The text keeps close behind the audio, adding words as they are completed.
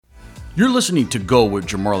You're listening to Go with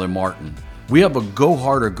Jamarlin Martin. We have a go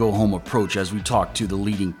hard or go home approach as we talk to the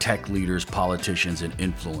leading tech leaders, politicians, and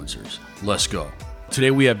influencers. Let's go.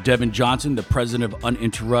 Today we have Devin Johnson, the president of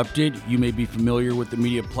Uninterrupted. You may be familiar with the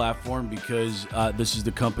media platform because this is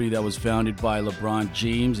the company that was founded by LeBron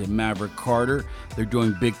James and Maverick Carter. They're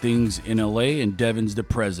doing big things in LA, and Devin's the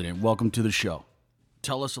president. Welcome to the show.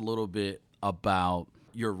 Tell us a little bit about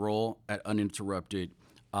your role at Uninterrupted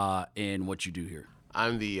and what you do here.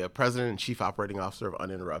 I'm the president and chief operating officer of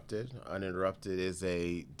Uninterrupted. Uninterrupted is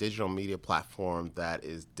a digital media platform that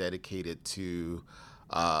is dedicated to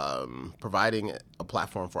providing a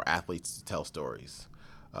platform for athletes to tell stories.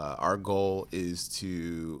 Our goal is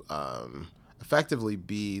to effectively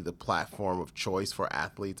be the platform of choice for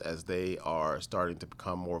athletes as they are starting to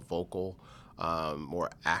become more vocal, more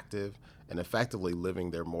active, and effectively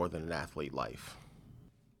living their more than an athlete life.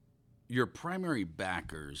 Your primary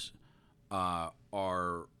backers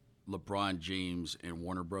are LeBron James and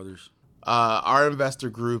Warner Brothers? Our investor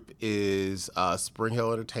group is Spring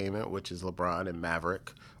Hill Entertainment, which is LeBron and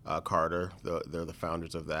Maverick Carter. They're the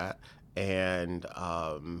founders of that. And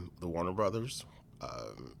the Warner Brothers.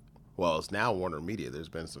 Well, it's now Warner Media. There's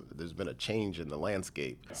been a change in the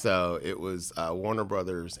landscape. So it was Warner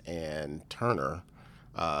Brothers and Turner,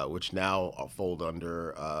 which now fold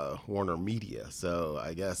under Warner Media. So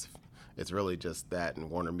I guess it's really just that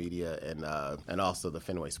and Warner Media and also the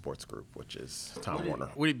Fenway Sports Group, which is Tom Warner.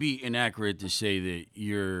 Would it be inaccurate to say that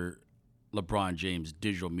you're LeBron James'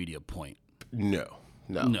 digital media point? No.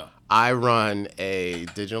 I run a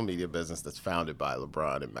digital media business that's founded by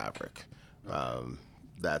LeBron and Maverick.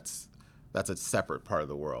 That's a separate part of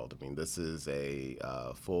the world. I mean, this is a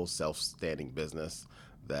full self-standing business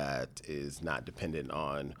that is not dependent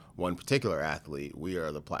on one particular athlete. We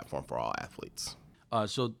are the platform for all athletes.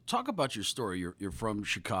 So talk about your story. You're from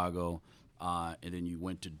Chicago, and then you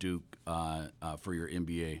went to Duke for your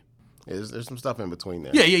MBA. There's some stuff in between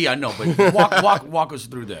there. Yeah, I know, but walk us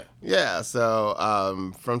through that. Yeah,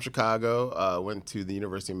 so from Chicago, went to the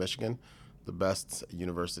University of Michigan, the best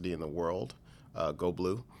university in the world, go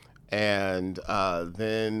blue, and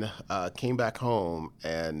then came back home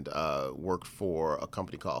and worked for a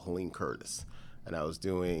company called Helene Curtis, and I was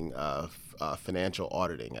doing financial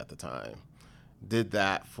auditing at the time. Did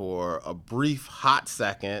that for a brief hot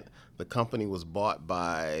second. The company was bought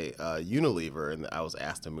by Unilever, and I was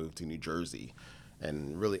asked to move to New Jersey,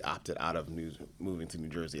 and really opted out of moving to New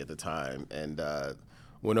Jersey at the time, and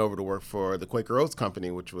went over to work for the Quaker Oats company,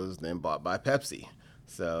 which was then bought by Pepsi.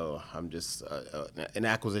 So I'm just an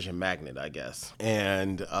acquisition magnet, I guess,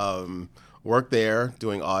 and worked there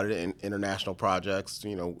doing audit and international projects.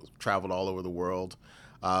 Traveled all over the world.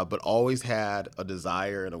 But always had a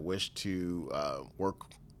desire and a wish to work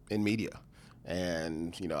in media.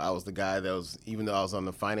 And, I was the guy that was, even though I was on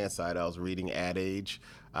the finance side, I was reading Ad Age.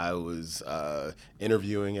 I was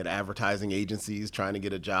interviewing at advertising agencies, trying to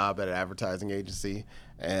get a job at an advertising agency.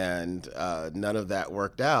 And none of that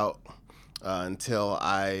worked out until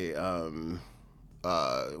I,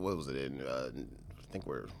 what was it, I think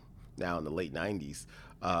we're now in the late 90s,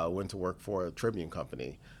 went to work for a Tribune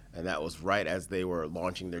company. And that was right as they were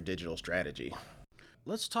launching their digital strategy.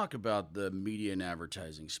 Let's talk about the media and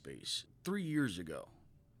advertising space. 3 years ago,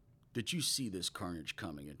 did you see this carnage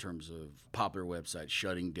coming in terms of popular websites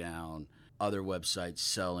shutting down, other websites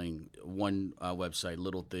selling? One website,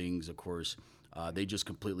 Little Things, of course, they just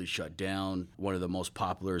completely shut down. One of the most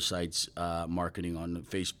popular sites marketing on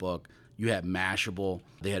Facebook. You had Mashable.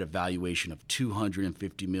 They had a valuation of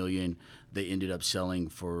 $250 million. They ended up selling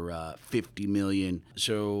for $50 million.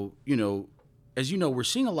 So, as you know, we're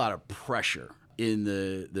seeing a lot of pressure in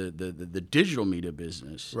the digital media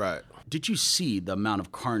business. Right. Did you see the amount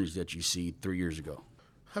of carnage that you see 3 years ago?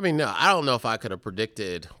 I mean, no, I don't know if I could have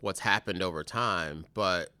predicted what's happened over time,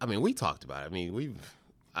 but I mean, we talked about it. I mean,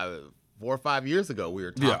 4 or 5 years ago, we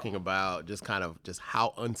were talking about just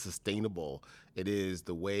how unsustainable it is,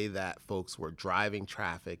 the way that folks were driving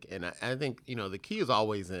traffic. And I think, the key is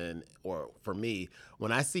always or for me,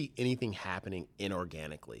 when I see anything happening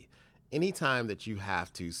inorganically, anytime that you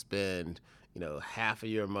have to spend, half of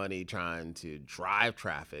your money trying to drive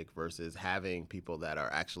traffic versus having people that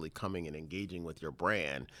are actually coming and engaging with your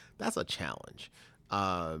brand, that's a challenge.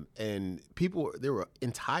 And there were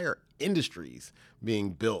entire industries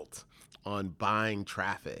being built on buying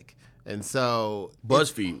traffic. And so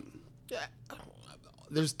BuzzFeed.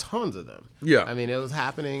 There's tons of them. Yeah. I mean, it was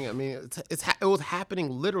happening. I mean, it was happening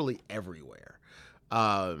literally everywhere.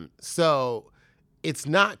 So it's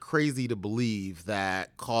not crazy to believe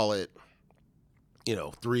that, call it,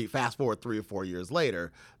 fast forward 3 or 4 years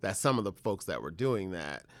later, that some of the folks that were doing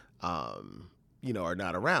that are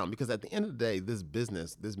not around. Because at the end of the day,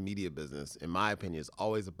 this media business, in my opinion, is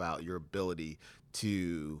always about your ability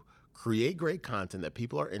to create great content that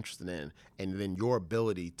people are interested in, and then your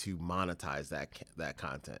ability to monetize that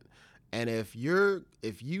content. And if you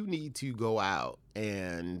need to go out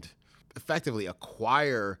and effectively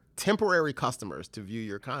acquire temporary customers to view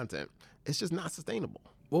your content, it's just not sustainable.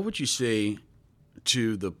 What would you say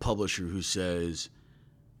to the publisher who says,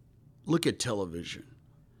 look at television.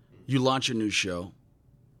 You launch a new show.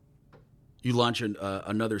 You launch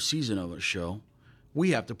another season of a show.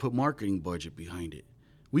 We have to put marketing budget behind it.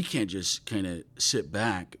 We can't just kind of sit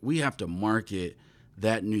back. We have to market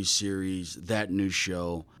that new series, that new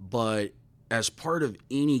show. But as part of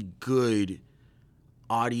any good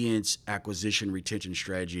audience acquisition retention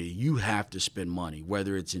strategy, you have to spend money,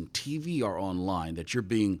 whether it's in TV or online, that you're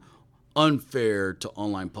being unfair to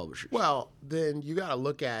online publishers. Well, then you got to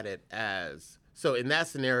look at it as, so in that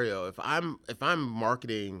scenario, if I'm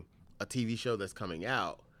marketing a TV show that's coming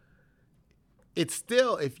out, it's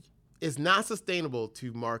not sustainable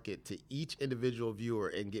to market to each individual viewer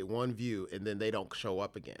and get one view and then they don't show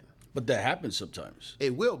up again. But that happens sometimes.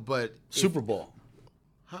 It will, but Super Bowl.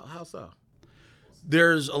 How so?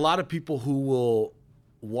 There's a lot of people who will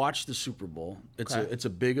watch the Super Bowl. It's a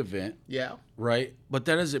big event. Yeah. Right? But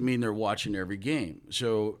that doesn't mean they're watching every game.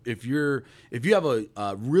 So if you have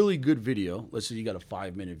a really good video, let's say you got a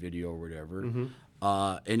 5-minute video or whatever,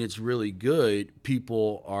 and it's really good,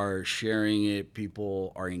 people are sharing it,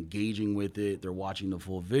 people are engaging with it, they're watching the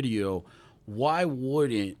full video. Why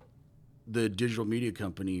wouldn't the digital media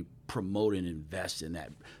company promote and invest in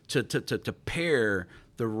that to pair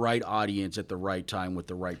the right audience at the right time with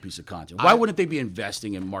the right piece of content? Why wouldn't they be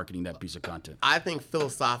investing in marketing that piece of content? I think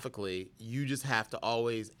philosophically, you just have to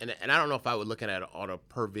always, and I don't know if I would look at it on a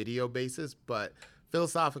per video basis, but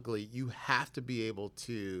philosophically, you have to be able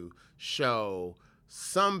to show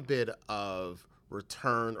some bit of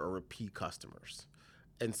return or repeat customers.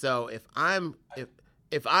 And so if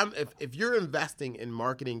you're investing in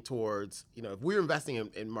marketing towards, if we're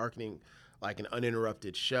investing in marketing like an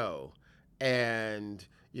uninterrupted show, and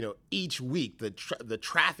each week the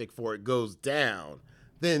traffic for it goes down,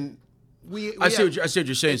 then I see what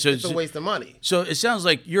you're saying. It's a waste of money. So it sounds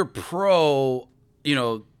like you're pro,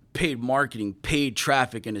 paid marketing, paid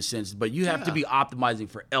traffic in a sense, but you have to be optimizing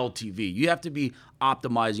for LTV. You have to be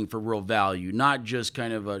optimizing for real value, not just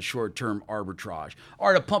kind of a short-term arbitrage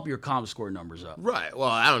or to pump your ComScore numbers up. Right. Well,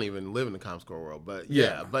 I don't even live in the ComScore world, but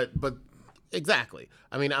but exactly.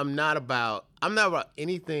 I mean, I'm not about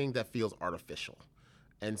anything that feels artificial.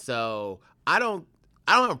 And so I don't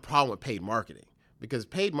have a problem with paid marketing, because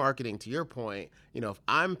paid marketing, to your point, if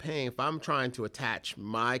I'm trying to attach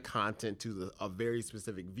my content to a very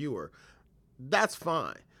specific viewer, that's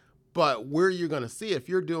fine. But where you're going to see, if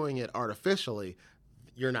you're doing it artificially,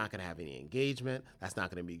 you're not going to have any engagement. That's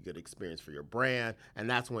not going to be a good experience for your brand. And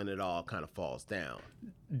that's when it all kind of falls down.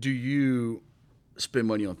 Do you spend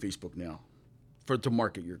money on Facebook now to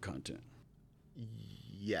market your content?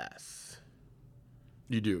 Yes.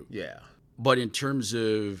 You do? Yeah. But in terms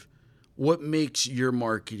of what makes your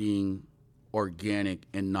marketing organic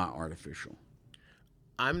and not artificial?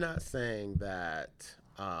 I'm not saying that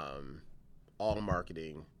all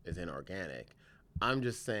marketing is inorganic. I'm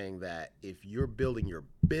just saying that if you're building your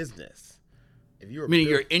business, meaning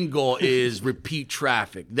your end goal is repeat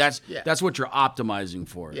traffic. That's what you're optimizing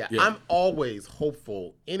for. Yeah. I'm always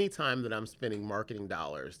hopeful anytime that I'm spending marketing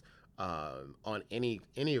dollars on any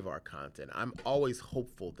of our content. I'm always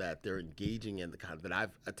hopeful that they're engaging in the content, that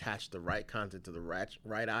I've attached the right content to the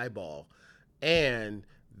right eyeball, and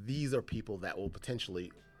these are people that will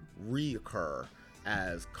potentially reoccur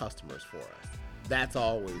as customers for us. That's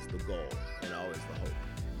always the goal and always the hope.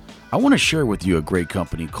 I want to share with you a great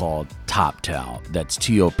company called TopTal. That's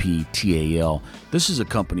TOPTAL. This is a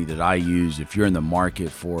company that I use if you're in the market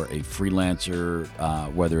for a freelancer,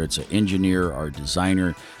 whether it's an engineer or a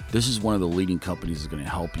designer. This is one of the leading companies that's going to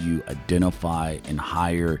help you identify and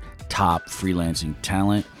hire top freelancing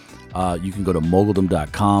talent. You can go to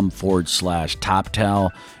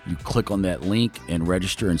moguldom.com/TopTal. You click on that link and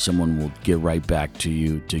register, and someone will get right back to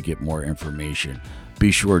you to get more information.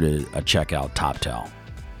 Be sure to check out TopTal.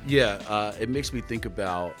 Yeah, it makes me think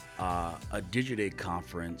about a Digiday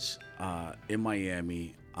conference in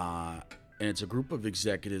Miami, and it's a group of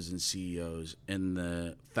executives and CEOs, and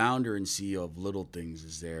the founder and CEO of Little Things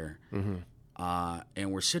is there,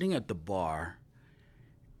 and we're sitting at the bar,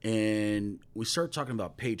 and we start talking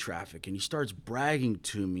about paid traffic, and he starts bragging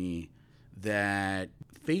to me that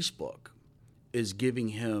Facebook is giving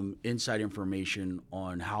him inside information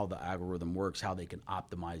on how the algorithm works, how they can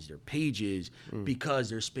optimize their pages because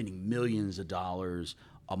they're spending millions of dollars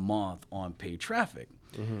a month on paid traffic.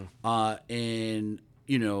 And,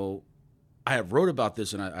 you know, I have wrote about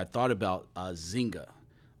this and I thought about Zynga.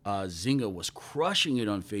 Zynga was crushing it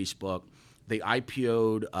on Facebook. They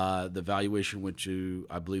IPO'd, the valuation went to,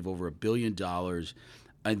 I believe, over $1 billion.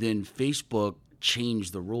 And then Facebook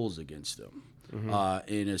changed the rules against them.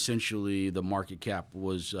 And essentially the market cap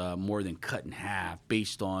was more than cut in half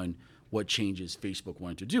based on what changes Facebook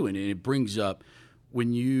wanted to do. And it brings up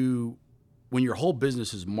when your whole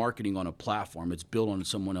business is marketing on a platform, it's built on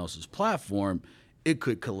someone else's platform, it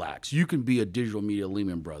could collapse. You can be a digital media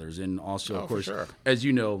Lehman Brothers. And also, of course, as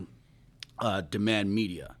you know, Demand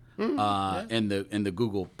Media and the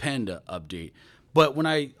Google Panda update. But when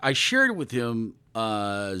I shared it with him,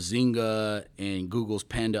 Zynga and Google's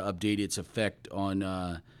Panda update its effect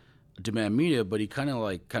on Demand Media, but he kind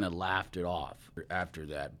of laughed it off after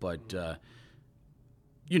that. But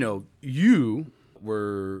you know, you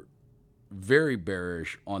were very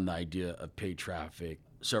bearish on the idea of paid traffic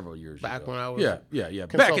several years ago. Back when I was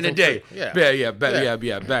back in the day.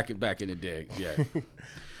 Back in the day. Yeah.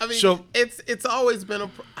 I mean, so it's always been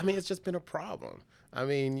it's just been a problem. I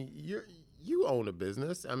mean, you own a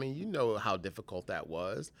business. I mean, you know how difficult that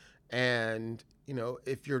was. And, you know,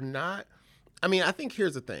 if you're not, I mean, I think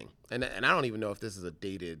here's the thing, and I don't even know if this is a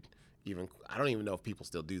dated, I don't even know if people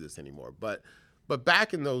still do this anymore, but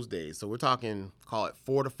back in those days, so we're talking, call it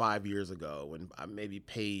 4 to 5 years ago, when maybe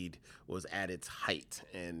paid was at its height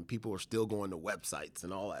and people were still going to websites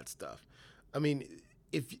and all that stuff. I mean,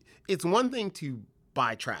 if it's one thing to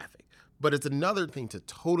buy traffic, but it's another thing to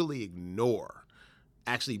totally ignore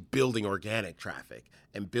actually building organic traffic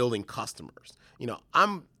and building customers. You know,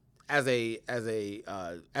 I'm as a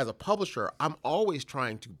publisher, I'm always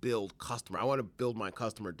trying to build customer. I want to build my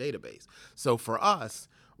customer database. So for us,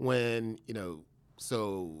 when, you know,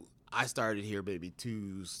 so I started here maybe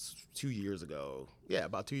 2 years ago. Yeah,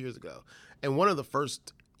 about 2 years ago. And one of the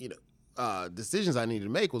first, you know, decisions I needed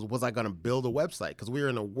to make was I going to build a website? Because we were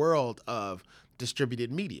in a world of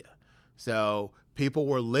distributed media. So people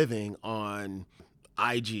were living on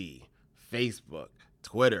IG, Facebook,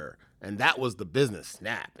 Twitter, and that was the business.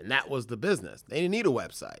 Snap, and that was the business. They didn't need a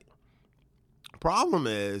website. Problem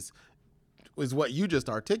is what you just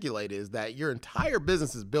articulated, is that your entire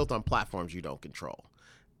business is built on platforms you don't control.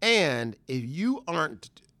 And if you aren't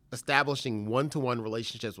establishing one-to-one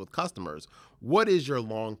relationships with customers, what is your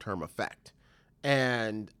long-term effect?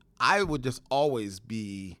 And I would just always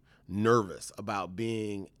be nervous about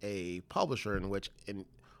being a publisher in which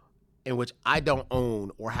I don't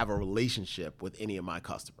own or have a relationship with any of my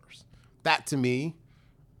customers. That, to me,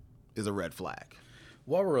 is a red flag.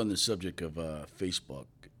 While we're on the subject of Facebook,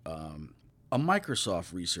 a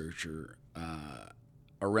Microsoft researcher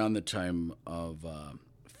around the time of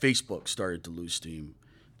Facebook started to lose steam,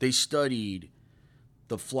 they studied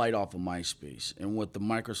the flight off of MySpace. And what the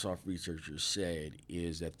Microsoft researchers said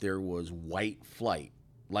is that there was white flight,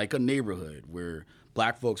 like a neighborhood where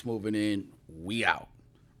black folks moving in, we out,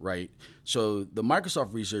 right? So the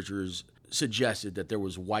Microsoft researchers suggested that there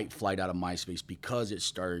was white flight out of MySpace because it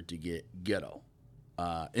started to get ghetto.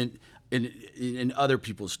 In other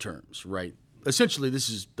people's terms, right? Essentially, this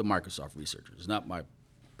is the Microsoft researchers. It's not my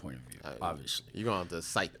point of view, obviously. You're going to have to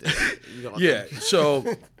cite this. Yeah.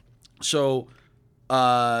 So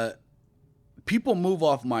people move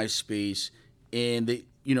off MySpace and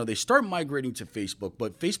they start migrating to Facebook,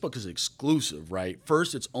 but Facebook is exclusive, right?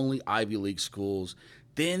 First, it's only Ivy League schools.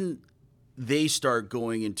 Then they start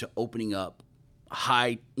going into opening up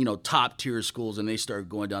high, top tier schools, and they start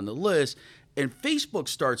going down the list. And Facebook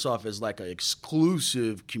starts off as like an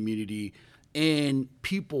exclusive community, and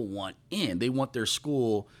people want in. They want their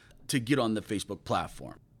school to get on the Facebook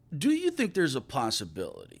platform. Do you think there's a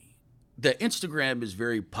possibility that Instagram is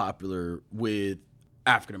very popular with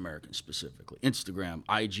African Americans specifically? Instagram,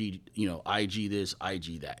 IG, IG this,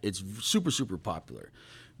 IG that. It's super, super popular.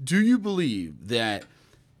 Do you believe that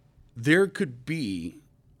there could be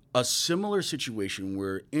a similar situation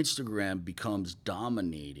where Instagram becomes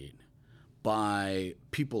dominated by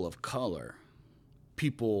people of color,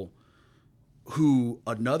 people who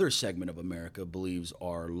another segment of America believes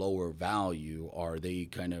are lower value, or they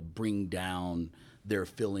kind of bring down their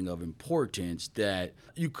feeling of importance, that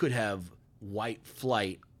you could have white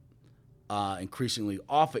flight increasingly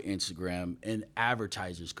off of Instagram, and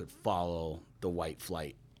advertisers could follow the white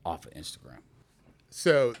flight off of Instagram?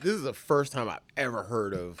 So this is the first time I've ever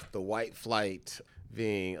heard of the white flight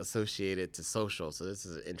being associated to social. So this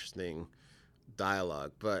is an interesting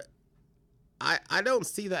dialogue. But I don't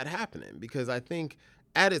see that happening because I think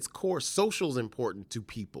at its core, social is important to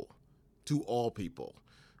people, to all people.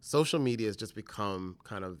 Social media has just become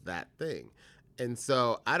kind of that thing. And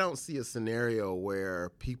so I don't see a scenario where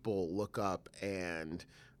people look up and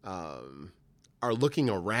are looking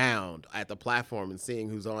around at the platform and seeing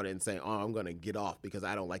who's on it and saying, oh, I'm going to get off because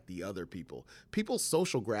I don't like the other people. People's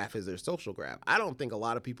social graph is their social graph. I don't think a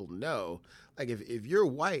lot of people know. Like, if you're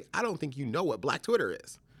white, I don't think you know what Black Twitter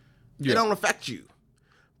is. Yeah. It don't affect you.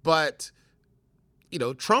 But,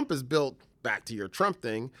 Trump has built, back to your Trump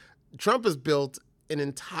thing, Trump has built an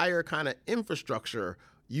entire kind of infrastructure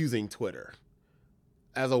using Twitter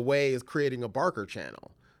as a way of creating a Barker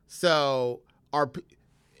channel. So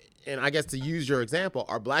and I guess to use your example,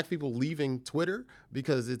 are Black people leaving Twitter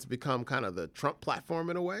because it's become kind of the Trump platform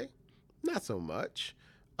in a way? Not so much.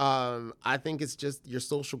 I think it's just your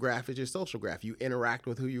social graph is your social graph. You interact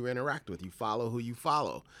with who you interact with. You follow who you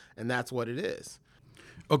follow. And that's what it is.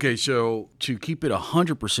 Okay, so to keep it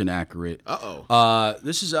 100% accurate,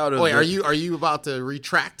 this is out of. Wait, are you about to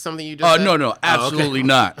retract something you just said? No, absolutely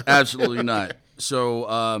not, absolutely not.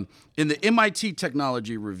 So, in the MIT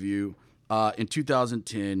Technology Review in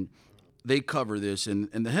 2010, they cover this, and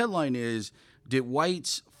the headline is: "Did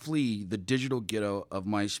whites flee the digital ghetto of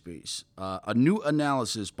MySpace?" A new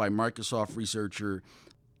analysis by Microsoft researcher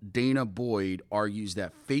Dana Boyd argues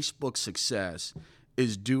that Facebook's success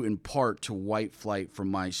is due in part to white flight from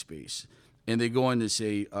MySpace. And they go on to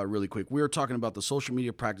say really quick, we were talking about the social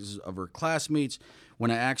media practices of her classmates when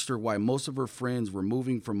I asked her why most of her friends were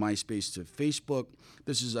moving from MySpace to Facebook.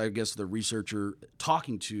 This is, I guess, the researcher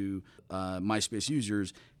talking to MySpace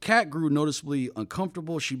users. Kat grew noticeably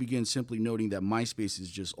uncomfortable. She began simply noting that MySpace is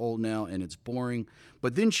just old now and it's boring.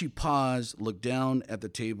 But then she paused, looked down at the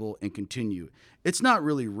table, and continued. It's not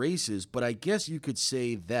really racist, but I guess you could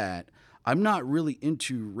say that I'm not really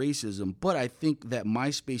into racism, but I think that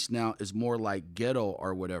MySpace now is more like ghetto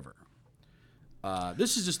or whatever.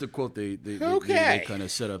 This is just a quote they kind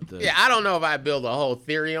of set up. I don't know if I build a whole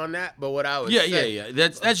theory on that, but what I would say. Yeah.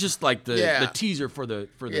 That's just like the teaser for the.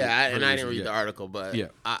 I didn't read the article, but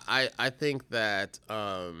I think that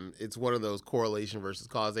it's one of those correlation versus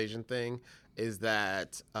causation thing. Is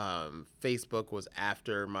that Facebook was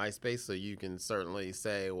after MySpace, so you can certainly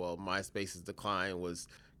say, well, MySpace's decline was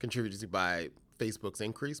contributed by Facebook's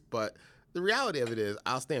increase, but the reality of it is,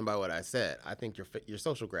 I'll stand by what I said. I think your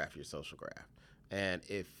social graph, and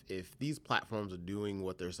if these platforms are doing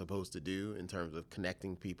what they're supposed to do in terms of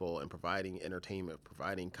connecting people and providing entertainment,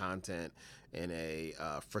 providing content in a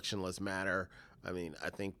frictionless manner, I mean, I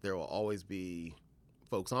think there will always be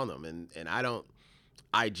folks on them, and I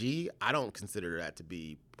don't consider that to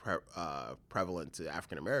be prevalent to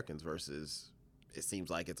African Americans versus it seems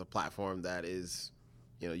like it's a platform that is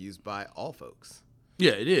used by all folks.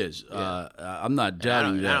 Yeah, it is. Yeah. I'm not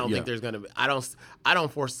doubting that. I don't think there's going to be. I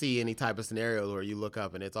don't foresee any type of scenarios where you look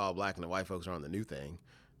up and it's all Black and the white folks are on the new thing.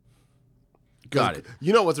 Got it.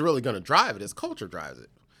 You know what's really going to drive it is culture drives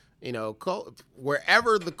it.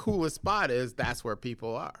 Wherever the coolest spot is, that's where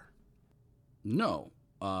people are. No,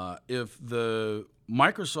 if the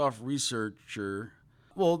Microsoft researcher,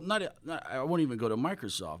 I won't even go to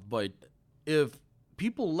Microsoft, but if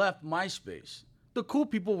people left MySpace. The cool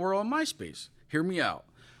people were on MySpace. Hear me out.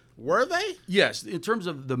 Were they? Yes, in terms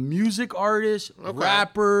of the music artists,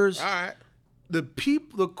 rappers. All right. The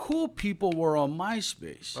cool people were on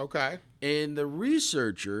MySpace. Okay. And the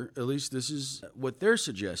researcher, at least this is what they're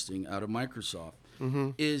suggesting out of Microsoft,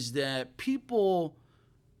 is that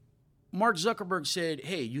Mark Zuckerberg said,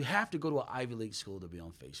 hey, you have to go to an Ivy League school to be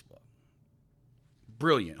on Facebook.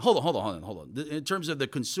 Brilliant. Hold on. In terms of the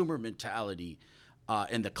consumer mentality,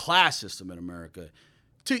 and the class system in America,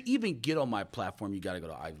 to even get on my platform, you got to go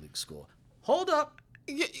to Ivy League school. Hold up.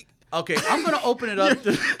 Okay, I'm going to open it up.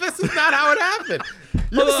 This is not how it happened.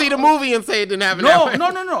 You can see the movie and say it didn't happen that way.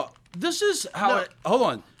 No. This is how hold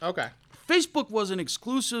on. Okay. Facebook was an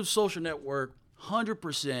exclusive social network,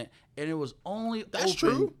 100%, and it was only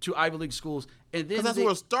open to Ivy League schools. And then that's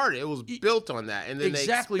where it started. It was built on that, and then they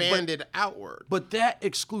expanded outward. But that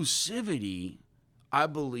exclusivity, I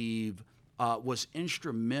believe, was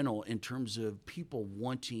instrumental in terms of people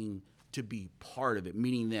wanting to be part of it,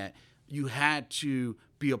 meaning that you had to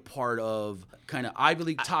be a part of kind of Ivy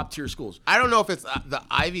League top tier schools. I don't know if it's the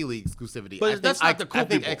Ivy League exclusivity. But that's not the cool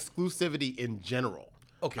people. I think exclusivity in general,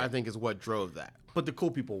 I think, is what drove that. But the cool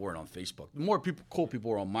people weren't on Facebook. The more cool people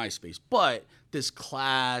were on MySpace. But this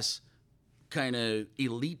class kind of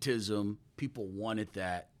elitism, people wanted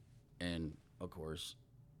that, and of course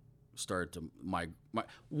started to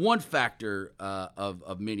one factor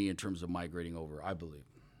of many in terms of migrating over, I believe.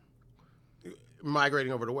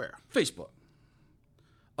 Migrating over to where? Facebook.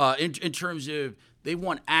 In terms of they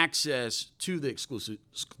want access to the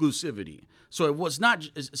exclusivity. So it's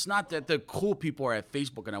not that the cool people are at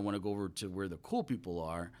Facebook and I want to go over to where the cool people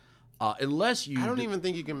are, unless you. I don't even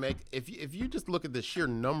think you can make if you just look at the sheer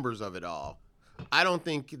numbers of it all. I don't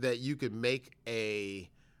think that you could make a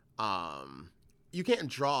you can't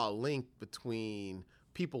draw a link between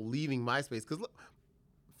people leaving MySpace because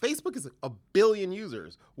Facebook is 1 billion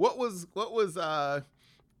users. What was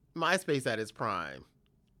MySpace at its prime?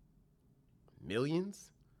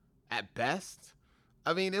 Millions at best.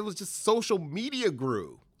 I mean, it was just social media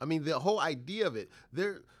grew. I mean, the whole idea of it.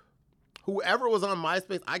 Whoever was on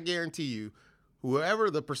MySpace, I guarantee you,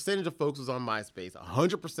 whoever the percentage of folks was on MySpace,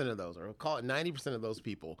 100% of those, or call it 90% of those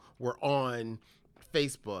people, were on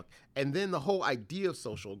Facebook. And then the whole idea of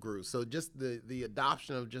social grew. So just the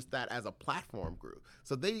adoption of just that as a platform grew.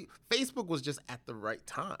 So Facebook was just at the right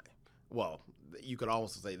time. Well, you could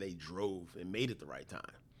almost say they drove and made it the right time.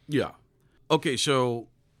 Yeah. Okay, so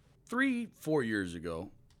 3-4 years ago,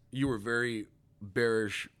 you were very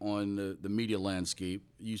bearish on the media landscape.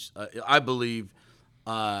 I believe.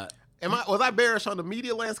 Was I bearish on the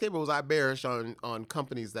media landscape, or was I bearish on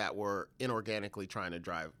companies that were inorganically trying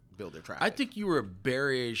to build their traffic? I think you were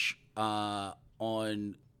bearish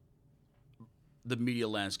on the media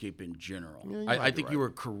landscape in general. Yeah, I think you were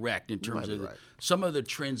correct in terms of some of the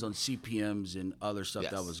trends on CPMs and other stuff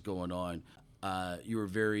that was going on. You were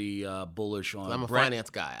very bullish on. I'm a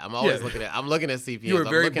finance guy. I'm always looking at CPMs. You were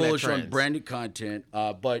very bullish on branded content,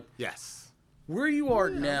 but yes, where you are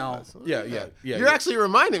now, yeah. You're actually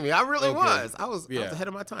reminding me. I really was. I was ahead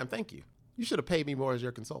of my time. Thank you. You should have paid me more as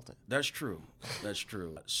your consultant. That's true.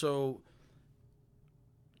 So,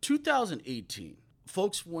 2018,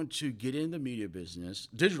 folks want to get in the media business,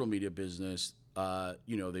 digital media business.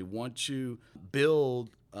 They want to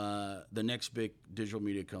build the next big digital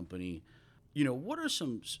media company. What are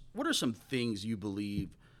some things you believe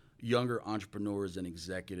younger entrepreneurs and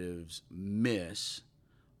executives miss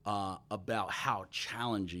about how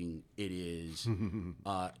challenging it is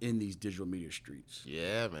in these digital media streets?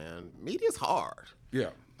 Yeah, man. Media's hard. Yeah.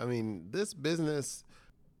 I mean, this business,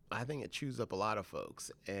 I think it chews up a lot of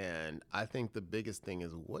folks. And I think the biggest thing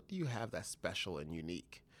is, what do you have that's special and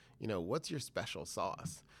unique? What's your special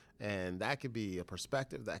sauce? And that could be a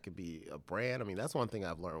perspective, that could be a brand. I mean, that's one thing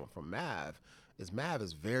I've learned from Mav is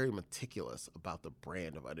very meticulous about the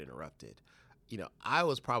brand of Uninterrupted. I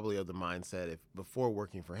was probably of the mindset, before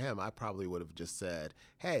working for him, I probably would have just said,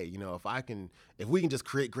 hey, if we can just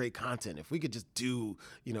create great content, if we could just do,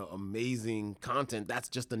 amazing content, that's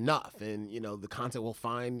just enough. And, the content will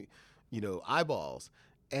find, eyeballs.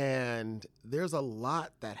 And there's a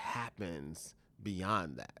lot that happens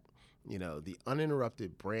beyond that. The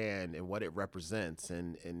Uninterrupted brand and what it represents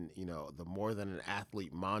and the more than an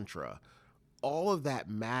athlete mantra, all of that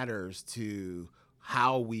matters to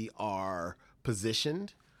how we are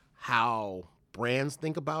positioned, how brands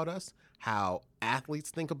think about us, how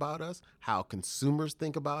athletes think about us, how consumers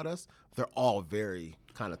think about us. They're all very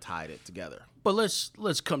kind of tied it together. But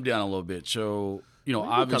let's come down a little bit. So,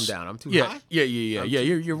 obviously, come down. I'm too high? Yeah.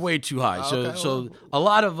 You're way too high. Okay, so a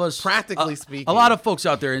lot of us, practically speaking, a lot of folks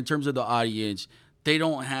out there in terms of the audience, they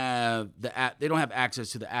don't have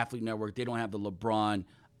access to the Athlete Network. They don't have the LeBron.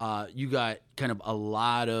 You got kind of a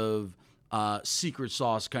lot of secret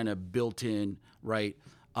sauce kind of built in, right?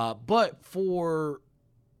 But for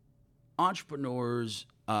entrepreneurs,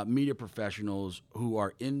 media professionals who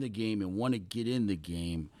are in the game and want to get in the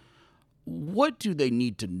game, what do they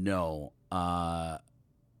need to know about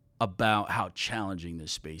how challenging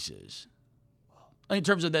this space is? In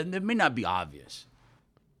terms of that, it may not be obvious.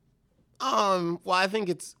 Well, I think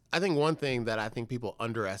one thing that I think people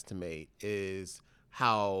underestimate is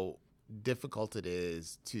how difficult it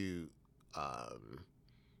is to, I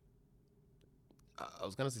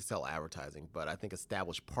was going to say sell advertising, but I think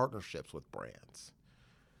establish partnerships with brands.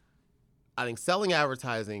 I think selling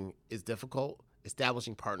advertising is difficult.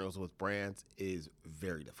 Establishing partners with brands is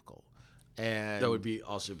very difficult. And that would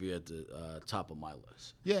also be at the top of my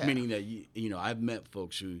list. Yeah. Meaning that, I've met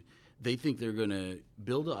folks who they think they're going to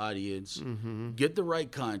build an audience, get the right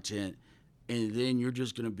content, and then you're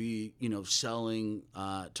just going to be, selling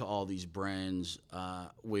to all these brands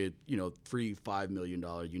with, $3-5 million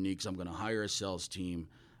uniques. I'm going to hire a sales team,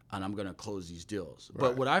 and I'm going to close these deals. Right.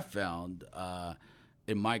 But what I found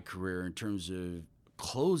in my career in terms of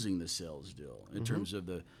closing the sales deal, in terms of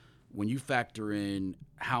when you factor in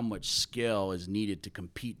how much scale is needed to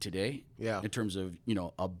compete today, in terms of,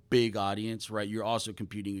 a big audience, right? You're also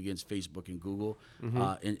competing against Facebook and Google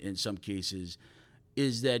in some cases.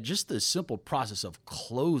 Is that just the simple process of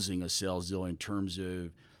closing a sales deal in terms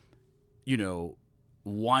of,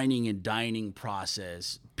 whining and dining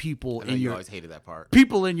process. People I know in you your always hated that part.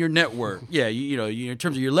 people in your network. Yeah, in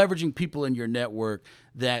terms of you're leveraging people in your network,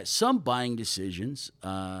 that some buying decisions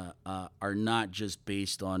are not just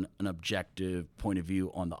based on an objective point of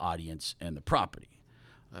view on the audience and the property.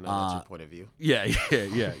 I know that's your point of view. Yeah.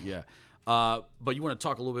 But you want to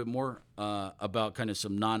talk a little bit more about kind of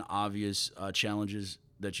some non-obvious challenges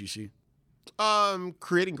that you see?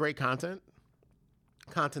 Creating great content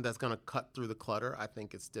that's going to cut through the clutter, I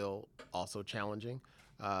think is still also challenging.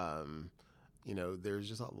 There's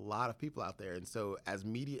just a lot of people out there. And so as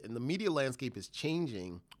the media landscape is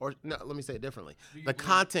changing, or no, let me say it differently. The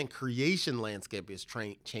content creation landscape is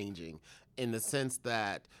changing in the sense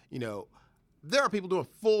that, there are people doing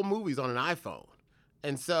full movies on an iPhone.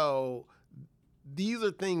 And so these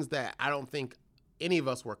are things that I don't think any of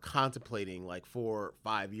us were contemplating like 4 or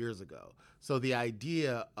 5 years ago. So the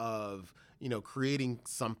idea of, creating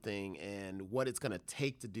something and what it's going to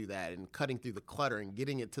take to do that and cutting through the clutter and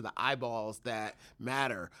getting it to the eyeballs that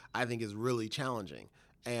matter, I think is really challenging.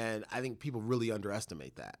 And I think people really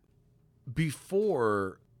underestimate that.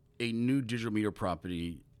 Before a new digital media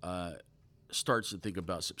property starts to think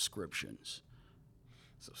about subscriptions.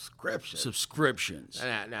 Subscriptions.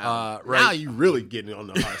 Now you really getting on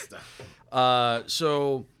the hard stuff.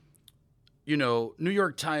 So, New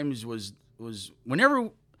York Times was whenever,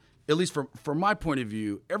 at least from my point of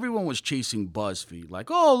view, everyone was chasing BuzzFeed.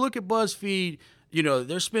 Like, oh, look at BuzzFeed.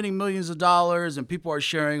 They're spending millions of dollars and people are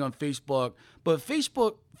sharing on Facebook. But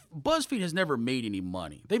BuzzFeed has never made any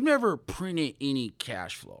money. They've never printed any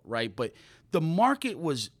cash flow, right? But the market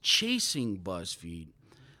was chasing BuzzFeed.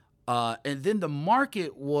 And then the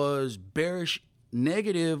market was bearish,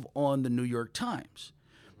 negative on the New York Times.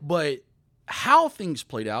 But how things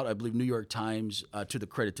played out, I believe New York Times, to the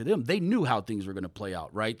credit to them, they knew how things were going to play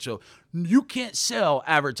out, right? So you can't sell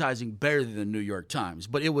advertising better than the New York Times.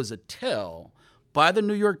 But it was a tell by the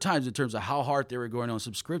New York Times in terms of how hard they were going on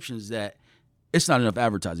subscriptions that it's not enough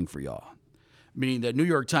advertising for y'all. Meaning that New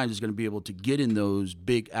York Times is going to be able to get in those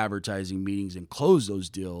big advertising meetings and close those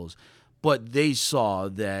deals. But they saw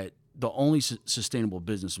that the only sustainable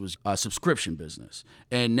business was a subscription business.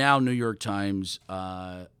 And now New York Times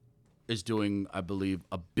is doing, I believe,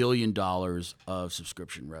 $1 billion of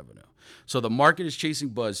subscription revenue. So the market is chasing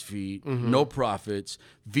BuzzFeed, no profits,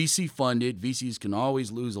 VC funded. VCs can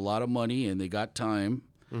always lose a lot of money, and they got time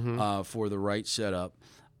for the right setup.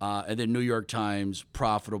 And then New York Times,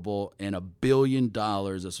 profitable, and $1 billion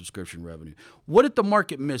of subscription revenue. What did the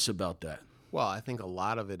market miss about that? Well, I think a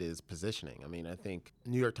lot of it is positioning. I mean, I think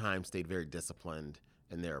New York Times stayed very disciplined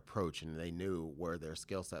in their approach, and they knew where their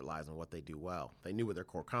skill set lies and what they do well. They knew what their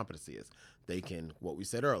core competency is. They can, what we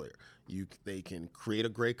said earlier, they can create a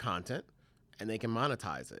great content, and they can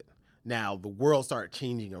monetize it. Now, the world started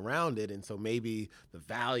changing around it, and so maybe the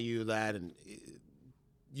value of that, and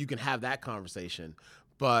you can have that conversation.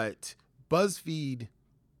 But BuzzFeed,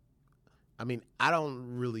 I mean, I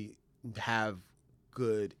don't really have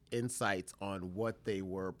good insights on what they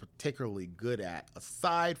were particularly good at,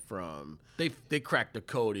 aside from they cracked the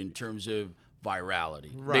code in terms of virality.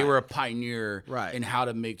 Right. They were a pioneer Right. in how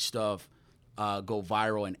to make stuff go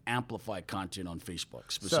viral and amplify content on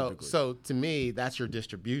Facebook specifically. So to me, that's your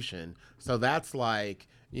distribution. So that's like,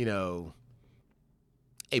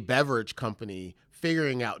 a beverage company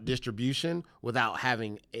figuring out distribution without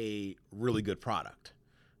having a really good product.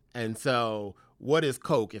 And so what is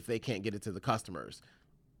Coke if they can't get it to the customers?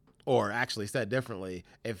 Or actually said differently,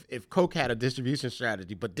 if Coke had a distribution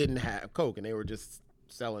strategy but didn't have Coke and they were just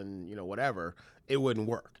selling, whatever, it wouldn't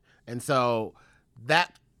work. And so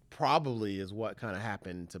that probably is what kind of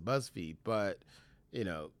happened to BuzzFeed. But,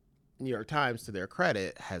 New York Times, to their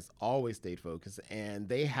credit, has always stayed focused, and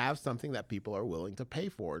they have something that people are willing to pay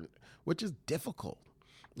for, which is difficult.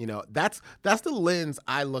 That's the lens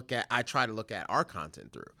I try to look at our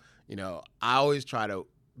content through. I always try to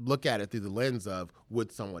look at it through the lens of,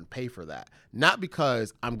 would someone pay for that? Not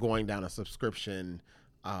because I'm going down a subscription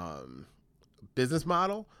business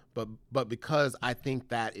model, but because I think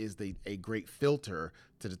that is a great filter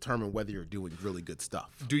to determine whether you're doing really good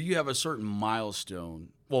stuff. Do you have a certain milestone?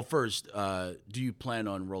 Well, first, do you plan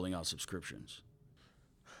on rolling out subscriptions?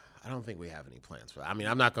 I don't think we have any plans for that. I mean,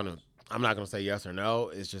 I'm not gonna say yes or no.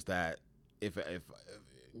 It's just that if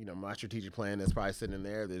my strategic plan is probably sitting in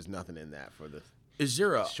there, there's nothing in that for the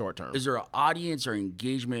short term. Is there an audience or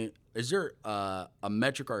engagement? Is there a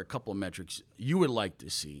metric or a couple of metrics you would like to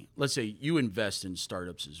see? Let's say you invest in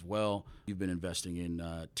startups as well. You've been investing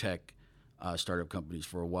in tech startup companies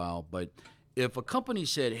for a while. But if a company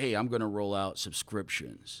said, hey, I'm going to roll out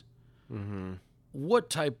subscriptions, what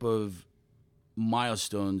type of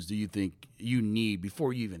milestones do you think you need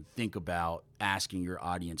before you even think about asking your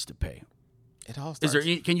audience to pay? It all Is starts.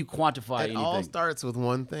 can you quantify It all anything? starts with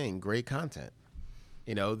one thing: great content.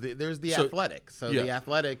 There's the So- Athletic. So yeah. the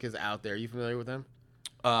Athletic is out there. Are you familiar with them?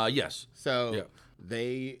 Yes. So Yeah.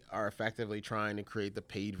 they are effectively trying to create the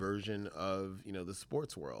paid version of the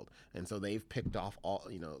sports world, and so they've picked off all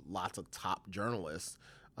lots of top journalists,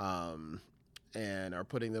 and are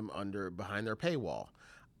putting them behind their paywall.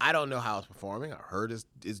 I don't know how it's performing. I heard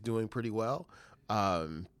it's doing pretty well,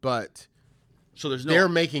 but So there's they're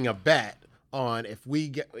no. making a bet on if we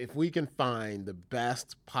can find the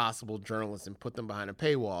best possible journalists and put them behind a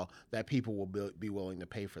paywall, that people will be willing to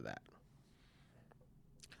pay for that.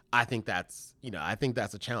 I think that's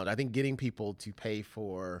a challenge. I think getting people to pay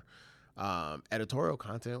for editorial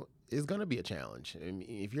content is going to be a challenge. I mean,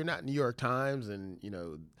 if you're not New York Times and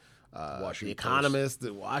Washington The Economist,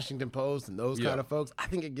 the Washington Post, and those Yeah. kind of folks, I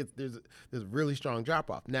think there's a really strong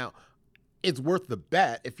drop off. Now, it's worth the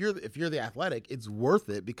bet. If you're the Athletic, it's worth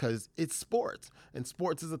it because it's sports, and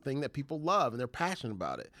sports is a thing that people love and they're passionate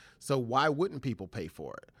about it. So why wouldn't people pay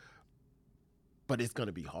for it? But it's going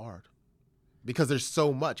to be hard because there's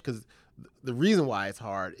so much. Because the reason why it's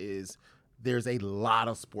hard is there's a lot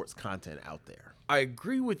of sports content out there. I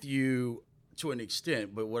agree with you to an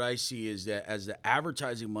extent, but what I see is that as the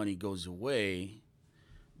advertising money goes away,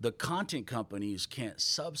 the content companies can't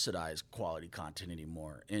subsidize quality content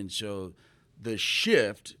anymore. And so the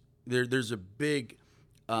shift, there's a big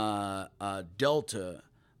delta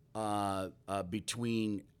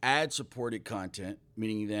between ad-supported content,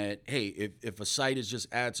 meaning that, hey, if a site is just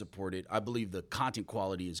ad-supported, I believe the content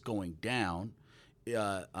quality is going down.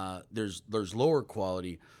 There's lower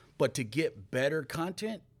quality. But to get better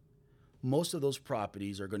content, most of those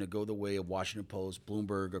properties are going to go the way of Washington Post.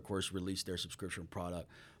 Bloomberg, of course, released their subscription product.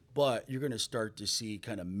 But you're going to start to see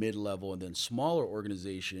kind of mid-level and then smaller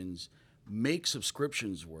organizations make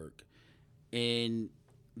subscriptions work. And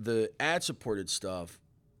the ad-supported stuff,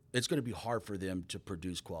 it's going to be hard for them to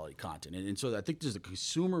produce quality content. And so I think there's a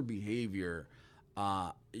consumer behavior.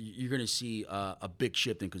 You're going to see a big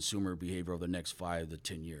shift in consumer behavior over the next 5 to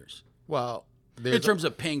 10 years. Well, In terms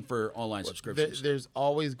of paying for online subscriptions. There's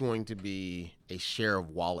always going to be a share of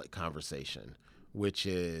wallet conversation, which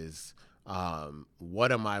is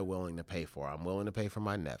what am I willing to pay for? I'm willing to pay for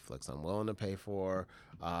my Netflix. I'm willing to pay for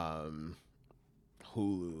Hulu.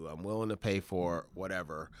 I'm willing to pay for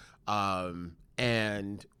whatever.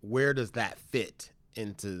 And where does that fit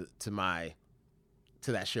into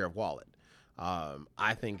that share of wallet?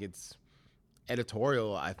 I think it's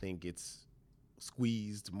editorial. I think it's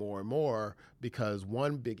squeezed more and more because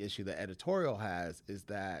one big issue that editorial has is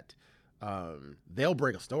that they'll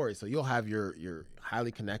break a story. So you'll have your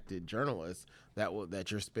highly connected journalists that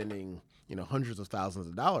you're spending hundreds of thousands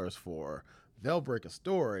of dollars for. They'll break a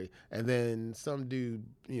story, and then some dude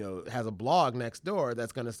has a blog next door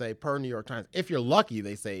that's going to say per New York Times. If you're lucky,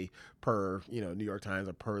 they say per New York Times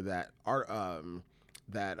or per that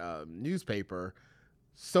newspaper,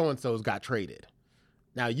 so and so's got traded.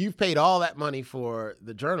 Now, you've paid all that money for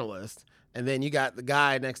the journalist, and then you got the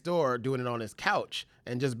guy next door doing it on his couch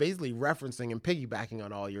and just basically referencing and piggybacking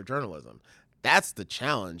on all your journalism. That's the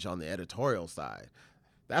challenge on the editorial side.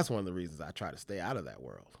 That's one of the reasons I try to stay out of that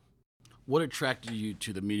world. What attracted you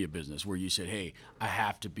to the media business where you said, hey, I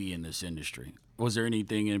have to be in this industry? Was there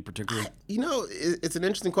anything in particular? It's an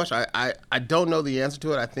interesting question. I don't know the answer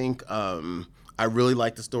to it. I think I really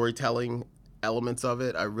like the storytelling elements of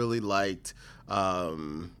it. I really liked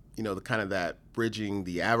the kind of that bridging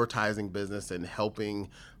the advertising business and helping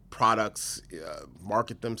products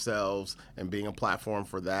market themselves and being a platform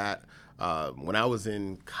for that. When I was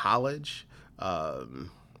in college,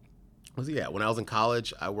 when I was in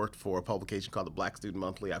college, I worked for a publication called the Black Student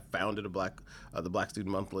Monthly. I founded the Black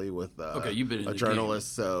Student Monthly with You've been in a the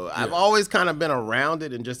journalist. game. So Yeah. I've always kind of been around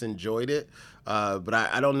it and just enjoyed it. But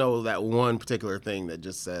I don't know that one particular thing that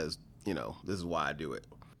just says, this is why I do it.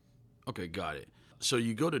 Okay, got it. So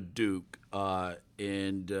you go to Duke,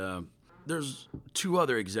 and there's two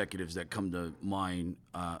other executives that come to mind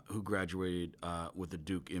who graduated with the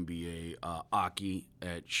Duke MBA, Aki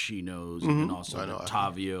at She Knows, and also I know Aki.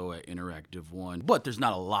 Tavio at Interactive One. But there's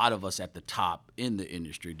not a lot of us at the top in the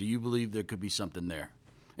industry. Do you believe there could be something there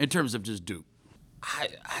in terms of just Duke?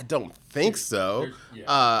 I don't think so.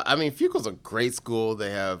 Fuquell's a great school.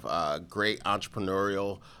 They have great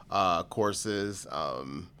entrepreneurial courses.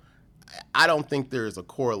 I don't think there's a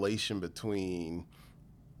correlation between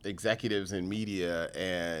executives in media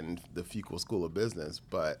and the Fuqua School of Business,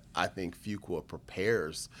 but I think Fuqua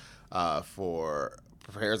prepares us for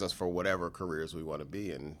whatever careers we want to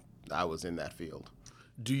be, and I was in that field.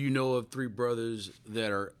 Do you know of three brothers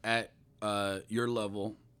that are at your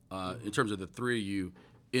level, in terms of the three of you,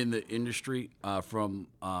 in the industry from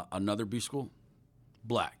another B school?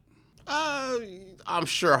 Black. Uh, I'm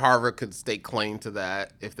sure Harvard could stake claim to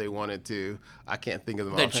that if they wanted to. I can't think of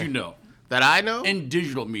them That you offhand. know. That I know. In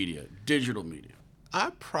digital media. Digital media.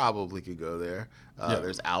 I probably could go there. Yeah.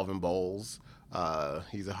 There's Alvin Bowles.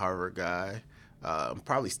 He's a Harvard guy.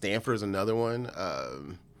 Probably Stanford's another one.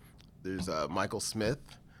 There's Michael Smith,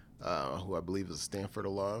 who I believe is a Stanford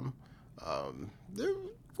alum.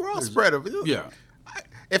 We're all spread over. Yeah.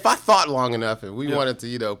 If I thought long enough and we wanted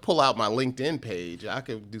to, pull out my LinkedIn page, I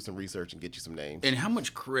could do some research and get you some names. And how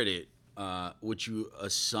much credit would you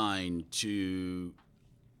assign to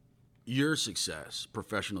your success,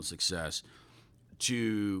 professional success,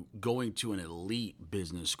 to going to an elite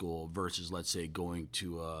business school versus, let's say, going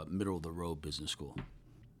to a middle of the road business school?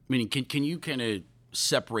 Meaning, can you kind of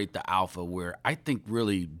separate the alpha where I think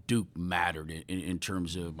really Duke mattered in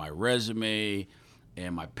terms of my resume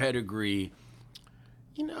and my pedigree?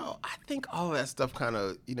 I think all of that stuff kind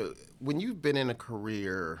of, when you've been in a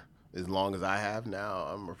career as long as I have now,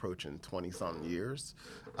 I'm approaching 20-something years,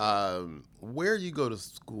 where you go to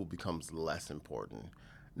school becomes less important.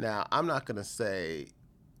 Now, I'm not going to say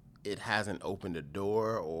it hasn't opened a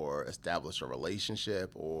door or established a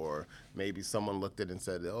relationship, or maybe someone looked at it and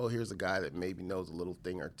said, oh, here's a guy that maybe knows a little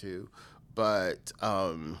thing or two. But,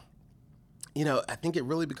 I think it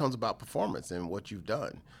really becomes about performance and what you've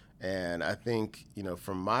done. And I think,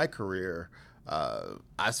 from my career,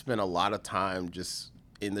 I spent a lot of time just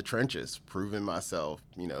in the trenches, proving myself,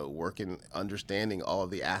 working, understanding all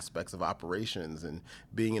of the aspects of operations and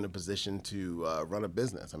being in a position to run a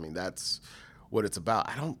business. I mean, that's what it's about.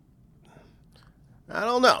 I don't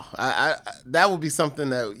know. I that would be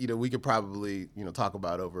something that, we could probably, talk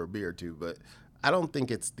about over a beer or two, but I don't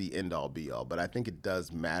think it's the end all be all, but I think it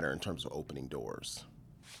does matter in terms of opening doors.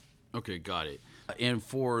 Okay, got it. And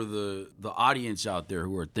for the audience out there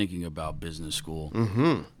who are thinking about business school,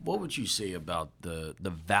 what would you say about the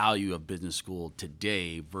value of business school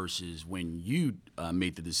today versus when you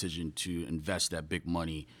made the decision to invest that big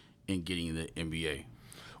money in getting the MBA?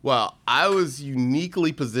 Well, I was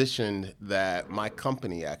uniquely positioned that my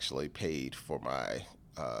company actually paid for my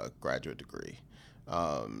graduate degree.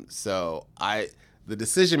 The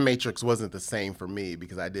decision matrix wasn't the same for me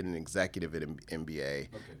because I did an executive at MBA,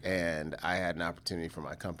 and I had an opportunity for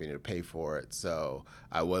my company to pay for it. So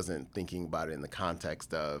I wasn't thinking about it in the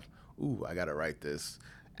context of, I got to write this.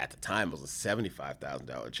 At the time, it was a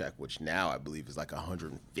 $75,000 check, which now I believe is like a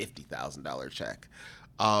 $150,000 check.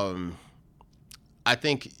 I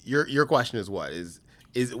think your question is what is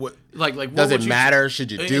it what like does it matter?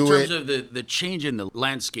 Should you do it? In terms of the change in the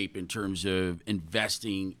landscape in terms of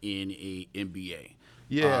investing in a MBA?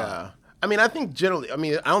 Yeah. I think generally, I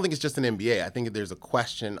don't think it's just an MBA. I think there's a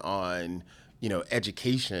question on,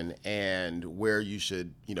 education and where you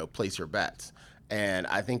should, place your bets. And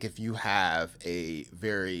I think if you have a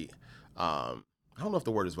very, I don't know if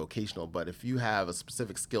the word is vocational, but if you have a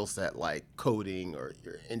specific skill set like coding or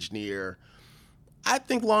you're an engineer, I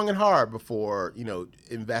think long and hard before,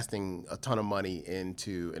 investing a ton of money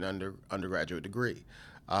into an undergraduate degree.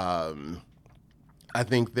 I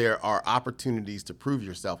think there are opportunities to prove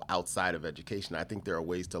yourself outside of education. I think there are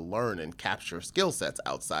ways to learn and capture skill sets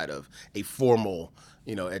outside of a formal,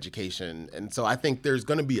 education. And so I think there's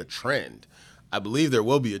going to be a trend. I believe there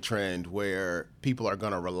will be a trend where people are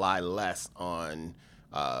going to rely less on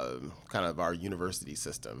kind of our university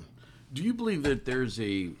system. Do you believe that there's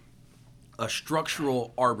a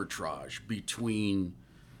structural arbitrage between?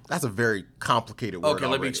 That's a very complicated word. Okay,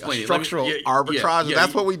 let me explain. Structural arbitrage.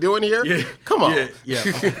 That's what we're doing here. Yeah, come on. Yeah.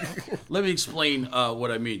 Let me explain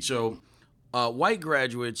what I mean. So, white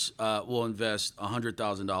graduates will invest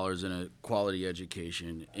 $100,000 in a quality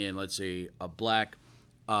education, and let's say a black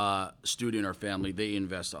student or family, they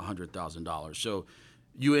invest $100,000. So,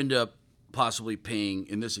 you end up possibly paying,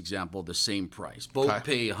 in this example, the same price. Both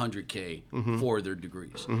pay $100K for their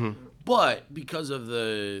degrees. But because of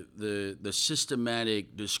the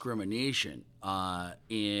systematic discrimination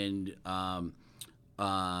and kind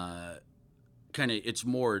of it's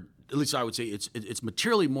more, at least I would say it's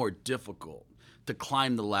materially more difficult to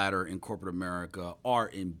climb the ladder in corporate America or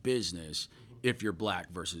in business if you're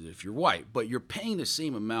black versus if you're white. But you're paying the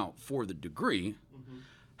same amount for the degree.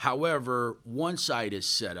 However, one side is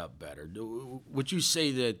set up better. Would you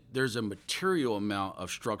say that there's a material amount of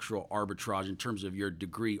structural arbitrage in terms of your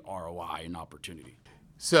degree ROI and opportunity?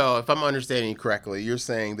 So if I'm understanding you correctly, you're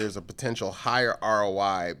saying there's a potential higher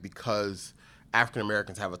ROI because African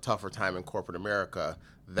Americans have a tougher time in corporate America.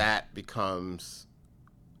 That becomes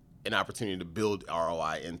an opportunity to build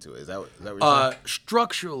ROI into it. Is that what you're saying?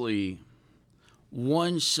 Structurally,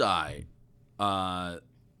 one side,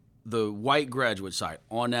 the white graduate side,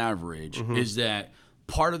 on average, is that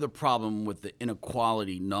part of the problem with the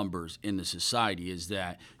inequality numbers in the society is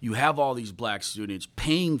that you have all these black students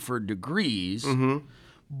paying for degrees,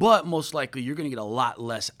 but most likely you're going to get a lot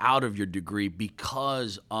less out of your degree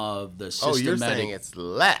because of the systematic. Oh, you're saying it's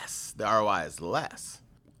less. The ROI is less.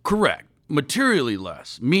 Correct. Materially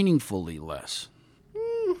less, meaningfully less.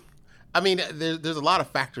 I mean, there's a lot of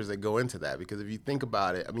factors that go into that, because if you think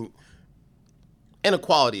about it, I mean,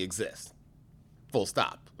 inequality exists, full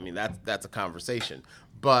stop. I mean, that's a conversation.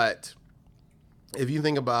 But if you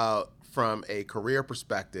think about from a career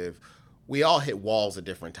perspective, we all hit walls at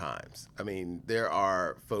different times. I mean, there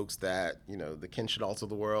are folks that, the Ken Chenaults of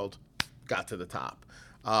the world got to the top.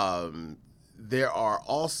 There are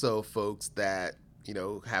also folks that,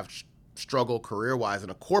 have struggled career-wise in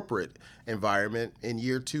a corporate environment in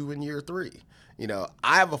year 2 and year 3.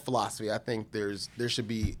 I have a philosophy. I think there should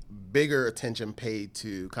be bigger attention paid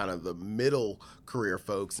to kind of the middle career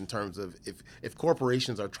folks in terms of if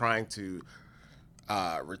corporations are trying to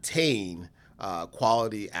retain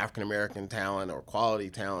quality African-American talent or quality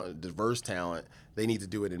talent, diverse talent, they need to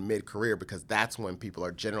do it in mid-career, because that's when people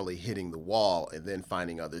are generally hitting the wall and then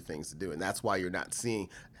finding other things to do. And that's why you're not seeing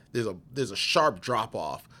there's a sharp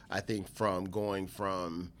drop-off, I think, from going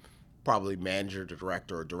from probably manager to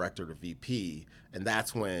director or director to VP, and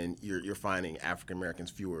that's when you're finding African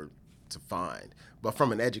Americans fewer to find. But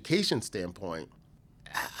from an education standpoint,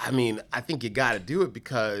 I mean, I think you got to do it,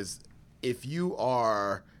 because if you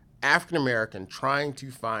are African American trying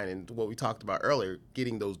to find, and what we talked about earlier,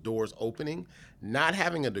 getting those doors opening, not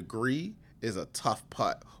having a degree is a tough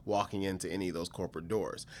putt walking into any of those corporate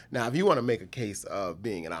doors. Now, if you want to make a case of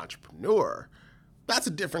being an entrepreneur, that's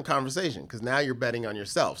a different conversation, because now you're betting on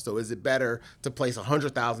yourself. So is it better to place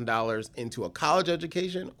 $100,000 into a college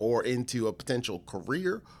education or into a potential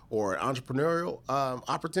career or an entrepreneurial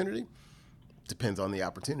opportunity? Depends on the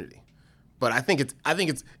opportunity. But I think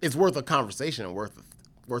it's worth a conversation and worth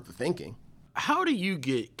the thinking. How do you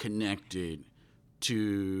get connected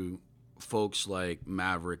to folks like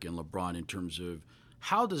Maverick and LeBron in terms of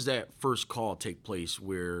how does that first call take place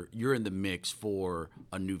where you're in the mix for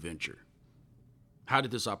a new venture? How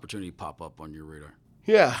did this opportunity pop up on your radar?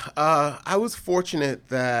 Yeah, I was fortunate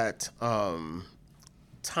that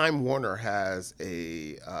Time Warner has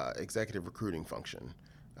a executive recruiting function,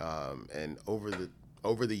 and over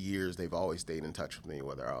the years they've always stayed in touch with me,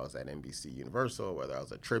 whether I was at NBC Universal, whether I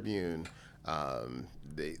was at Tribune.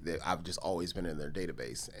 I've just always been in their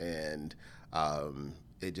database, and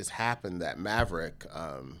it just happened that Maverick,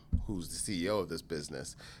 who's the CEO of this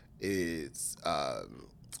business, is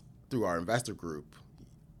through our investor group,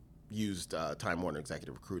 used Time Warner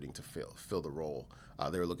Executive Recruiting to fill the role.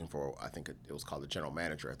 They were looking for, I think it was called the general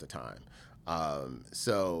manager at the time.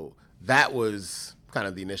 So that was kind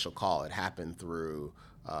of the initial call. It happened through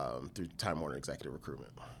Time Warner Executive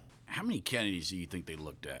Recruitment. How many candidates do you think they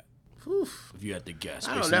looked at? Oof. If you had to guess.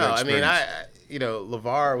 I don't know. I mean,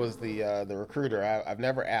 LeVar was the recruiter. I've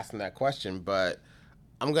never asked him that question, but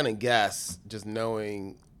I'm gonna guess, just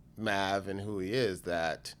knowing Mav and who he is,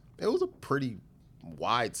 that it was a pretty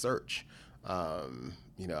wide search.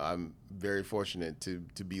 I'm very fortunate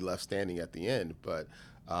to be left standing at the end, but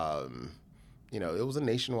it was a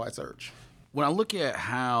nationwide search. When I look at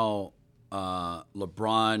how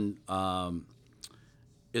LeBron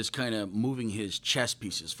is kind of moving his chess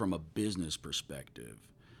pieces from a business perspective,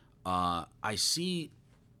 I see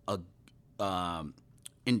a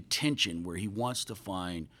intention where he wants to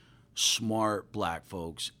find smart black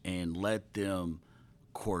folks and let them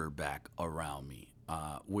quarterback around me,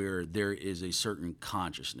 where there is a certain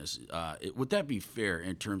consciousness. Would that be fair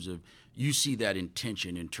in terms of you see that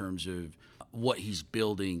intention in terms of what he's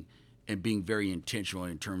building and being very intentional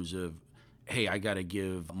in terms of, hey, I got to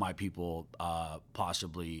give my people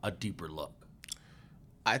possibly a deeper look?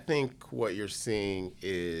 I think what you're seeing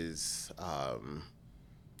is a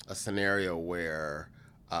scenario where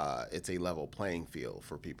it's a level playing field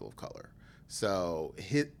for people of color. So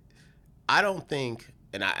I don't think,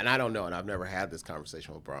 and I don't know, and I've never had this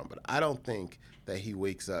conversation with Brown, but I don't think that he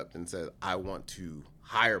wakes up and says, I want to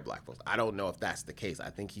hire black folks. I don't know if that's the case. I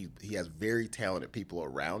think he has very talented people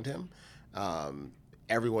around him.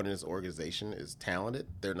 Everyone in his organization is talented.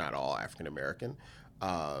 They're not all African American.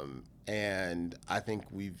 And I think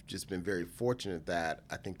we've just been very fortunate that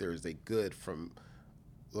I think there is from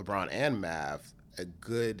LeBron and Mav, a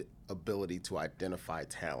good ability to identify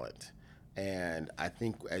talent. And I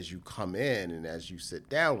think as you come in and as you sit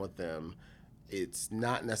down with them, it's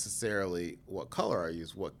not necessarily what color I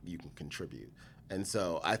use, what you can contribute. And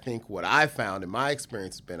so I think what I found in my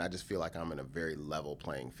experience has been I just feel like I'm in a very level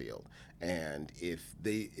playing field. And if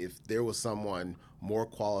there was someone more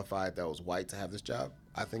qualified that was white to have this job,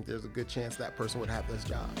 I think there's a good chance that person would have this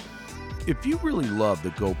job. If you really love the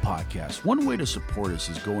Go Podcast, one way to support us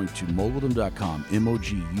is going to moguldom.com,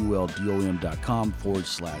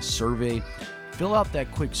 moguldom.com/survey. Fill out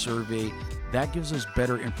that quick survey. That gives us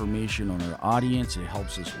better information on our audience. It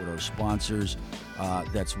helps us with our sponsors.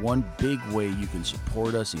 That's one big way you can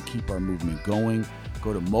support us and keep our movement going.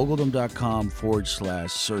 Go to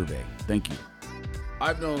moguldom.com/survey. Thank you.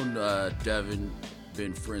 I've known Devin,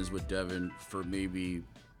 been friends with Devin for maybe,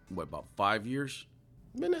 about 5 years?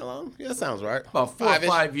 Been that long? Yeah, that sounds right. About 4 or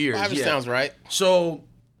 5 years. Five-ish yeah. sounds right. So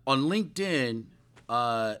on LinkedIn,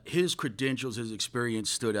 his credentials, his experience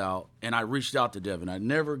stood out, and I reached out to Devin. I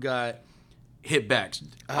never got hit back.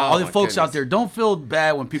 All the folks out there, don't feel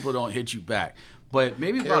bad when people don't hit you back. But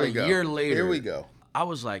maybe about a year later, here we go. I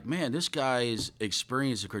was like, man, this guy's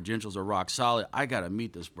experience and credentials are rock solid. I got to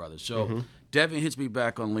meet this brother. So Devin hits me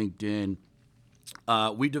back on LinkedIn.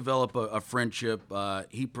 We develop a friendship.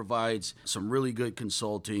 He provides some really good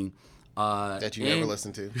consulting. That you never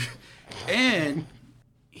listen to. And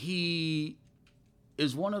he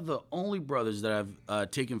is one of the only brothers that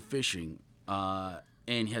I've taken fishing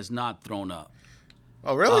and has not thrown up.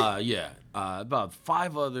 Oh, really? Yeah. About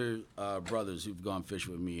 5 other brothers who've gone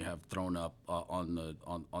fishing with me have thrown up on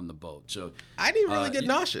the boat. So I didn't really get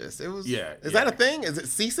nauseous. It was. Yeah. Is that a thing? Is it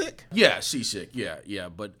seasick? Yeah, seasick. Yeah.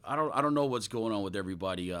 But I don't know what's going on with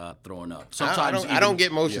everybody throwing up. Sometimes I don't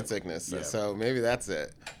get motion sickness, Yeah. so maybe that's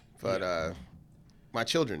it. But my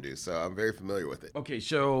children do, so I'm very familiar with it. Okay,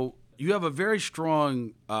 so you have a very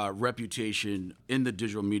strong reputation in the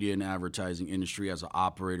digital media and advertising industry as an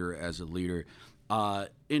operator, as a leader.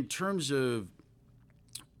 In terms of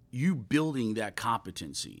you building that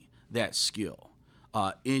competency, that skill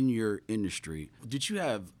in your industry, did you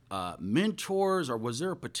have mentors, or was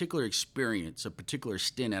there a particular experience, a particular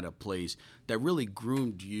stint at a place that really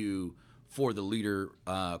groomed you for the leader,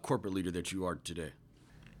 corporate leader that you are today?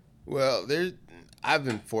 Well, I've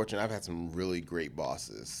been fortunate. I've had some really great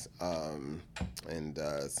bosses, and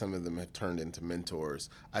some of them have turned into mentors.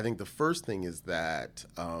 I think the first thing is that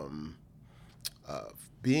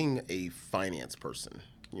being a finance person,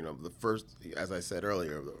 the first, as I said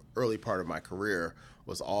earlier, the early part of my career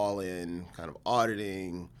was all in kind of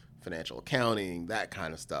auditing, financial accounting, that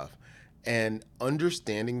kind of stuff. And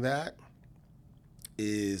understanding that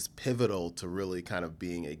is pivotal to really kind of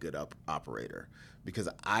being a good operator, because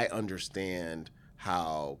I understand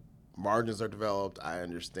how margins are developed. I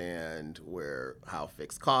understand how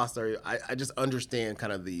fixed costs are. I just understand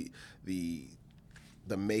kind of the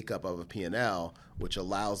makeup of a P&L, which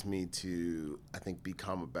allows me to, I think,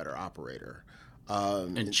 become a better operator.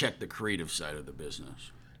 And check the creative side of the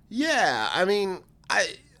business. Yeah, I mean,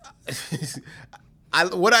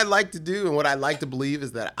 what I like to do and what I like to believe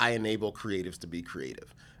is that I enable creatives to be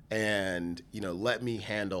creative. And, let me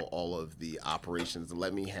handle all of the operations and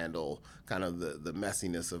let me handle kind of the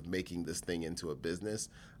messiness of making this thing into a business.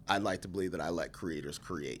 I'd like to believe that I let creators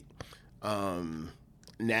create.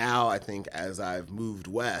 Now, I think as I've moved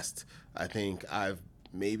west, I think I've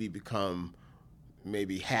maybe become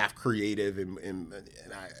half creative and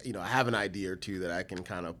I have an idea or two that I can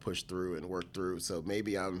kind of push through and work through. So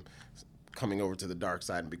maybe I'm coming over to the dark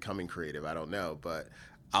side and becoming creative. I don't know, but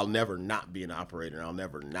I'll never not be an operator. I'll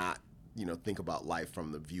never not, think about life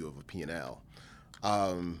from the view of a P&L.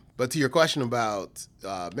 But to your question about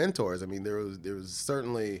mentors, I mean, there was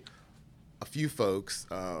certainly a few folks.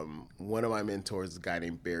 One of my mentors is a guy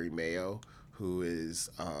named Barry Mayo, who is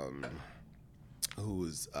an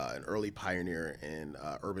early pioneer in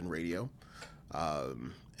urban radio.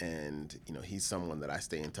 And, he's someone that I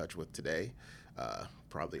stay in touch with today.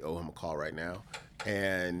 Probably owe him a call right now.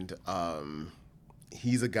 And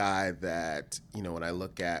he's a guy that, when I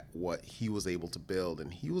look at what he was able to build,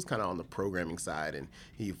 and he was kind of on the programming side and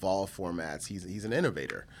he evolved formats, he's an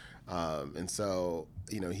innovator. And so,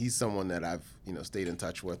 he's someone that I've, stayed in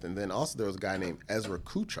touch with. And then also there was a guy named Ezra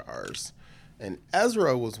Kuchars. And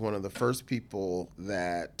Ezra was one of the first people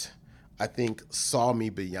that I think saw me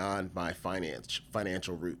beyond my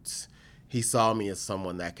financial roots. He saw me as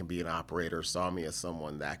someone that can be an operator, saw me as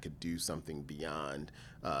someone that could do something beyond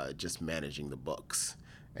just managing the books.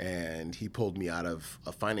 And he pulled me out of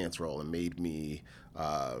a finance role and made me,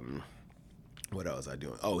 what else was I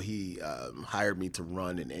doing? Oh, he hired me to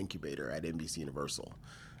run an incubator at NBC Universal.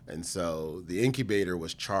 And so the incubator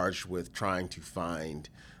was charged with trying to find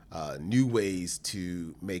new ways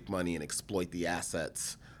to make money and exploit the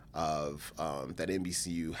assets of that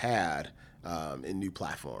NBCU had in new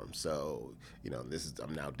platforms. So,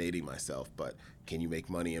 I'm now dating myself, but can you make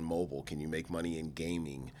money in mobile? Can you make money in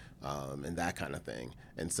gaming, and that kind of thing?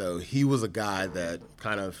 And so he was a guy that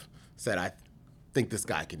kind of said, I think this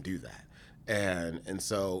guy can do that. And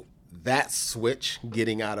so that switch,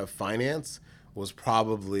 getting out of finance, was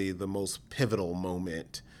probably the most pivotal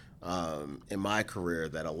moment in my career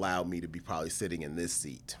that allowed me to be probably sitting in this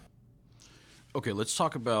seat. Okay, let's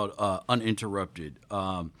talk about Uninterrupted.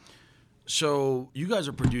 So you guys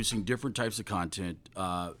are producing different types of content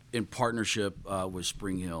in partnership with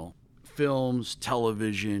Spring Hill. Films,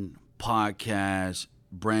 television, podcasts,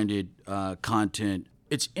 branded content.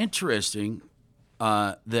 It's interesting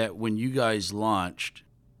that when you guys launched,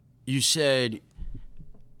 you said,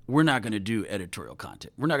 we're not going to do editorial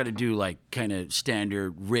content. We're not going to do like kind of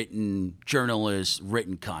standard written journalist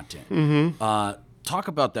written content. Mm-hmm. Talk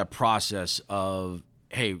about that process of,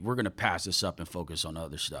 hey, we're going to pass this up and focus on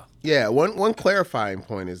other stuff. Yeah, one clarifying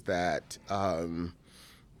point is that,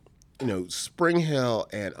 Spring Hill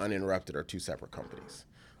and Uninterrupted are two separate companies.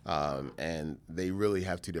 And they really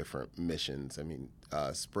have two different missions. I mean,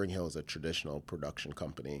 Spring Hill is a traditional production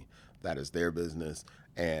company. That is their business.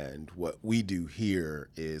 And what we do here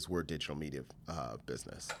is we're a digital media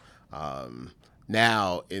business.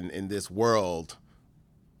 Now, in this world,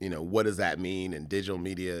 what does that mean in digital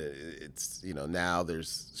media? It's, now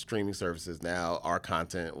there's streaming services. Now our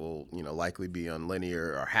content will, likely be on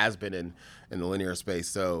linear, or has been in the linear space.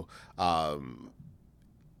 So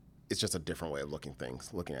it's just a different way of looking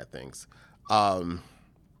at things.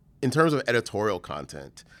 In terms of editorial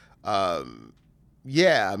content,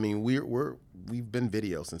 yeah, I mean, we've been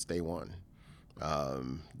video since day one.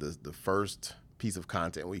 The first piece of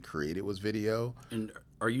content we created was video. And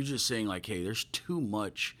are you just saying like, hey, there's too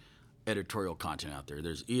much editorial content out there?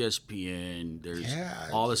 There's ESPN, there's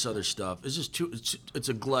all this other stuff. It's just it's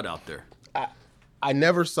a glut out there. I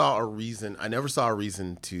never saw a reason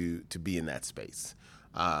to be in that space.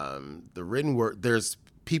 The written word,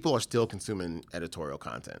 people are still consuming editorial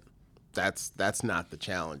content. That's not the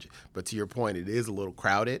challenge. But to your point, it is a little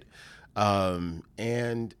crowded.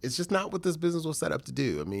 And it's just not what this business was set up to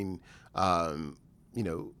do. I mean,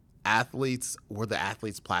 athletes, we're the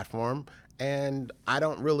athletes platform, and I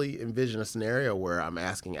don't really envision a scenario where I'm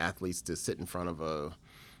asking athletes to sit in front of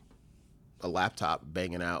a laptop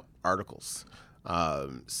banging out articles.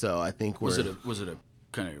 So I think was it a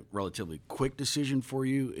kind of relatively quick decision for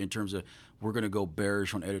you in terms of, we're going to go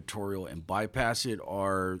bearish on editorial and bypass it,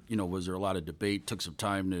 or was there a lot of debate? Took some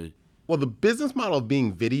time to. Well, the business model of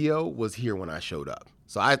being video was here when I showed up.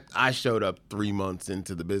 So I showed up 3 months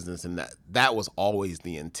into the business, and that was always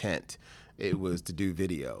the intent. It was to do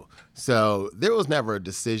video. So there was never a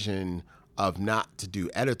decision of not to do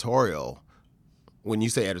editorial. When you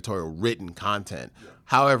say editorial, written content. Yeah.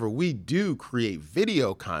 However, we do create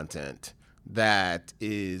video content that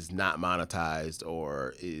is not monetized,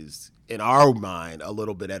 or is, in our mind, a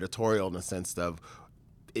little bit editorial in the sense of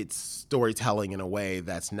it's storytelling in a way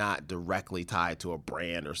that's not directly tied to a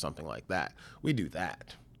brand or something like that. We do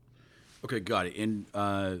that. Okay, got it.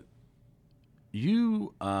 And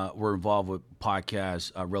you were involved with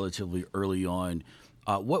podcasts relatively early on.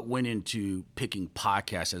 What went into picking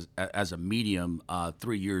podcasts as a medium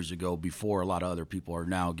 3 years ago, before a lot of other people are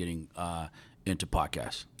now getting into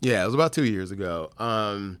podcasts? Yeah, it was about 2 years ago.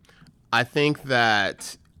 I think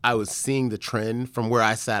that I was seeing the trend from where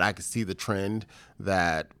I sat. I could see the trend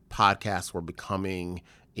that podcasts were becoming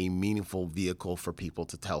a meaningful vehicle for people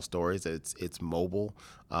to tell stories. It's mobile.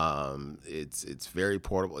 It's very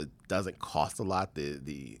portable. It doesn't cost a lot.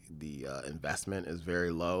 The investment is very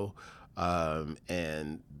low,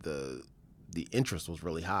 and the interest was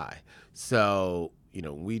really high. So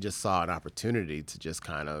we just saw an opportunity to just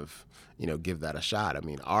kind of give that a shot. I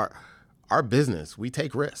mean, our business, we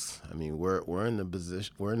take risks. I mean, we're in a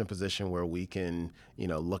position where we can,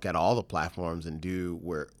 look at all the platforms and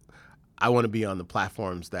where I want to be on the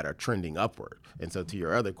platforms that are trending upward. And so to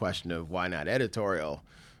your other question of why not editorial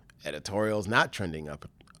is not trending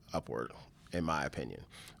upward, in my opinion.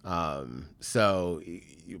 So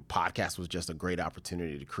podcast was just a great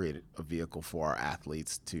opportunity to create a vehicle for our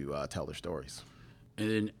athletes to tell their stories. And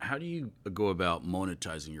then how do you go about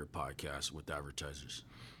monetizing your podcast with advertisers?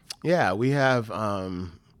 Yeah, we have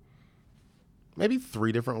maybe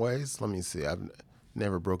 3 different ways. Let me see. I've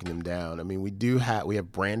never broken them down. I mean, we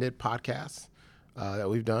have branded podcasts that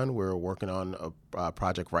we've done. We're working on a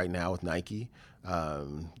project right now with Nike.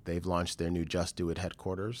 They've launched their new Just Do It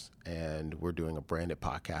headquarters, and we're doing a branded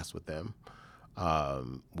podcast with them.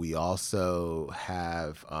 We also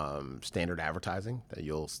have standard advertising that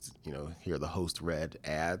you'll hear the host read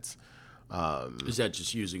ads. Is that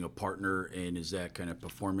just using a partner, and is that kind of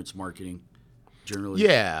performance marketing generally?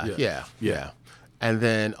 Yeah. And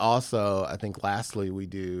then also, I think lastly, we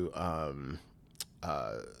do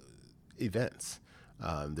events.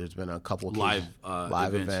 There's been a couple live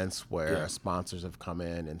events where sponsors have come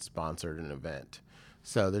in and sponsored an event.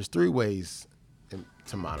 So there's 3 ways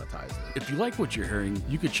to monetize it. If you like what you're hearing,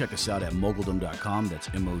 you can check us out at moguldom.com. That's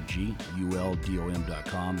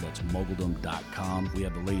moguldom.com. That's moguldom.com. We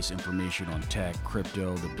have the latest information on tech,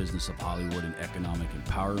 crypto, the business of Hollywood, and economic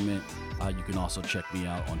empowerment. You can also check me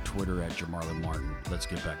out on Twitter at Jamarlin Martin. Let's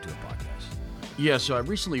get back to the podcast. Yeah, so I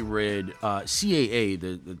recently read CAA,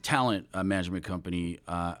 the talent management company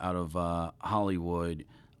out of Hollywood.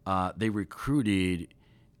 They recruited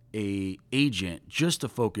a agent just to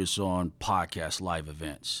focus on podcast live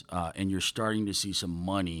events, and you're starting to see some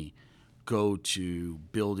money go to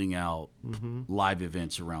building out live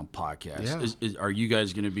events around podcasts. Yeah. Are you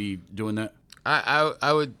guys going to be doing that?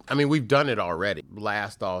 I would. I mean, we've done it already.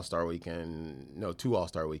 Last All-Star Weekend, 2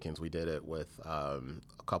 All-Star Weekends, we did it with a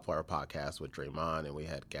couple of our podcasts with Draymond, and we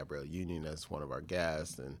had Gabrielle Union as one of our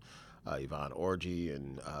guests, and Yvonne Orji,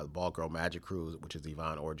 and the Ball Girl Magic Crew, which is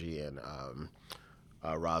Yvonne Orji and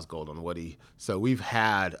Roz Golden Woody. So we've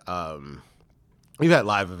had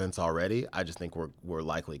live events already. I just think we're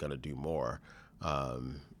likely going to do more.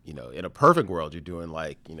 In a perfect world, you're doing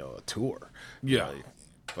a tour. Yeah.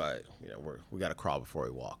 But we got to crawl before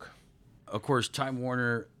we walk. Of course, Time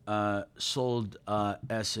Warner sold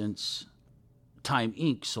Essence. Time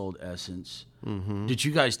Inc. sold Essence. Mm-hmm. Did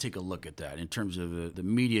you guys take a look at that in terms of the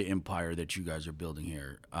media empire that you guys are building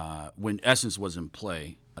here? When Essence was in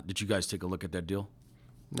play, did you guys take a look at that deal?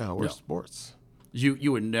 No, we're sports.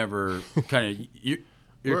 You would never kind of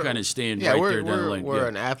you're kind of staying right there down the lane. We're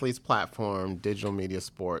an athletes platform, digital media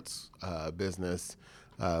sports business.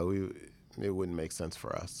 It wouldn't make sense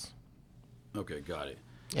for us. Okay, got it.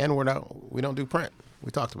 And we don't do print. We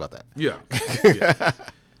talked about that. Yeah.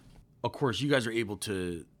 Of course, you guys are able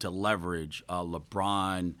to leverage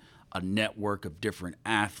LeBron, a network of different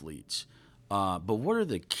athletes. But what are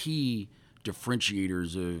the key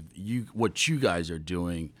differentiators of what you guys are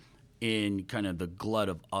doing in kind of the glut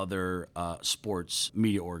of other sports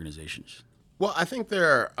media organizations? Well, I think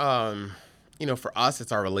for us,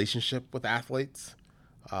 it's our relationship with athletes.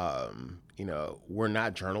 We're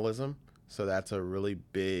not journalism, so that's a really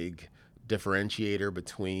big differentiator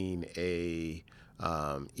between a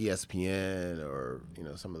ESPN or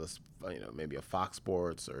some of the maybe a Fox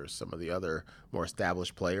Sports or some of the other more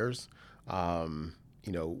established players.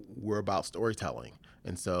 We're about storytelling.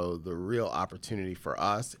 And so the real opportunity for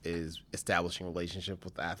us is establishing a relationship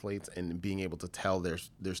with athletes and being able to tell their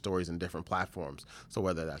stories in different platforms. So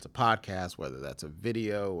whether that's a podcast, whether that's a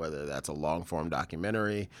video, whether that's a long-form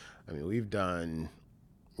documentary. I mean, we've done,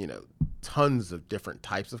 tons of different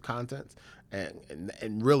types of content.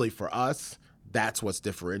 And really for us, that's what's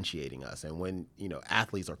differentiating us. And when,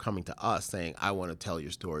 athletes are coming to us saying, I want to tell your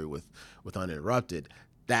story with Uninterrupted,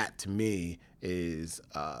 that to me is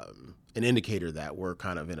an indicator that we're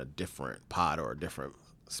kind of in a different pod or a different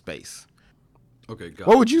space. Okay, got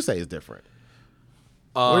What would you say is different?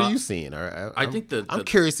 What are you seeing? I'm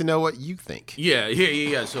curious to know what you think.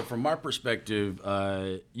 Yeah. So from our perspective,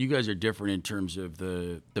 you guys are different in terms of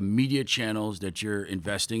the media channels that you're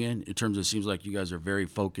investing in. In terms of, it seems like you guys are very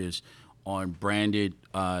focused on branded.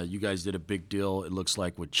 You guys did a big deal, it looks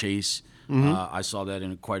like, with Chase. Mm-hmm. I saw that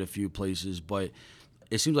in quite a few places, but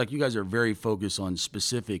it seems like you guys are very focused on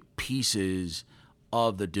specific pieces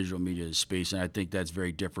of the digital media space, and I think that's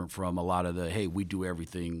very different from a lot of the, hey, we do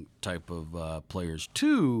everything type of players.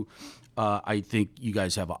 Two, I think you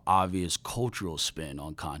guys have an obvious cultural spin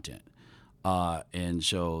on content, and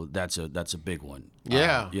so that's a big one.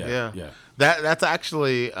 Yeah. That's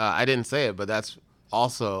actually, I didn't say it, but that's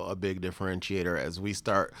also a big differentiator as we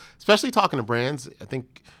start, especially talking to brands. I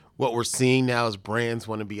think what we're seeing now is brands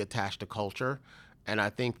want to be attached to culture. And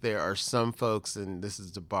I think there are some folks, and this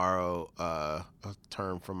is to borrow a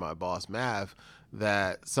term from my boss, Mav,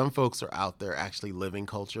 that some folks are out there actually living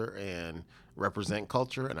culture and represent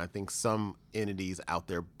culture. And I think some entities out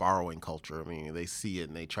there borrowing culture. I mean, they see it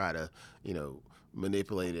and they try to,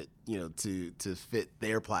 manipulate it, to fit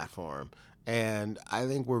their platform. And I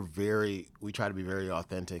think we try to be very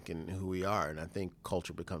authentic in who we are. And I think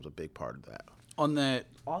culture becomes a big part of that. On that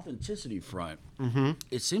authenticity front,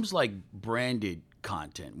 It seems like branded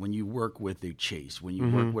content, when you work with a Chase, when you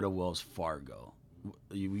work with a Wells Fargo,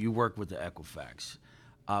 you work with the Equifax,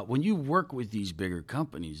 when you work with these bigger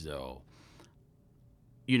companies, though,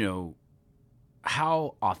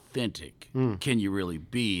 how authentic can you really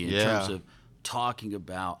be in terms of talking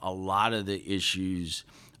about a lot of the issues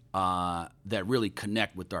that really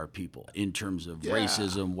connect with our people in terms of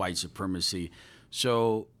racism, white supremacy.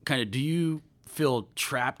 So kind of, do you feel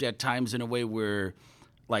trapped at times in a way where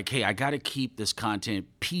like, hey, I got to keep this content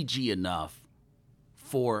PG enough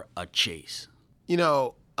for a chase? You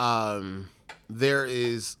know, there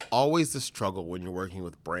is always the struggle when you're working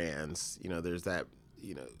with brands. You know, there's that,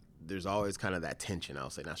 you know, there's always kind of that tension, I'll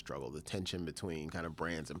say, not struggle, the tension between kind of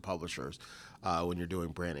brands and publishers when you're doing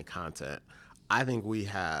branded content. I think we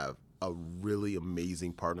have a really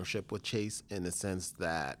amazing partnership with Chase in the sense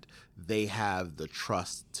that they have the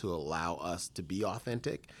trust to allow us to be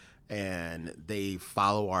authentic, and they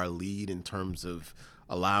follow our lead in terms of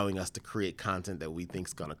allowing us to create content that we think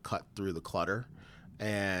is going to cut through the clutter.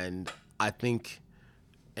 And I think,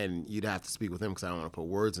 and you'd have to speak with them because I don't want to put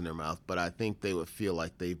words in their mouth, but I think they would feel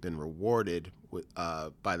like they've been rewarded with,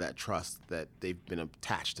 by that trust, that they've been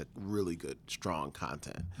attached to really good, strong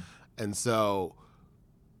content. And so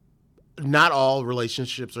not all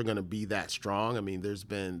relationships are going to be that strong. I mean, there's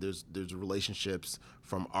relationships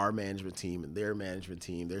from our management team and their management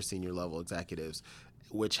team, their senior level executives,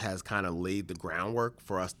 which has kind of laid the groundwork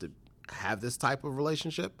for us to have this type of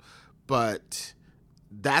relationship. But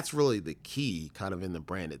that's really the key kind of in the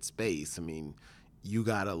branded space. I mean, you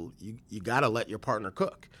gotta let your partner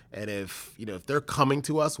cook. And if they're coming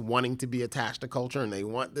to us wanting to be attached to culture and they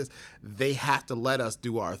want this, they have to let us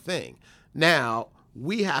do our thing. Now,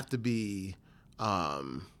 we have to be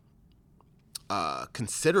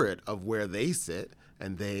considerate of where they sit,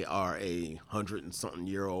 and they are a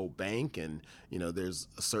 100-and-something-year-old bank, and there's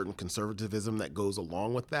a certain conservatism that goes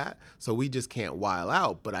along with that. So we just can't while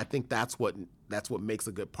out. But I think that's what makes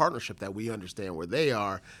a good partnership, that we understand where they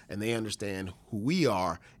are and they understand who we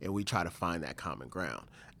are, and we try to find that common ground.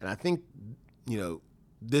 And I think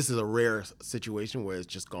this is a rare situation where it's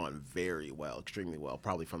just gone very well, extremely well,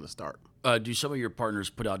 probably from the start. Do some of your partners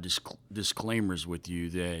put out disclaimers with you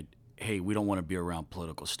that, hey, we don't want to be around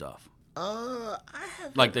political stuff? I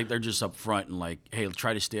have. Like they're just up front and like, hey,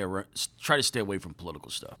 try to stay away from political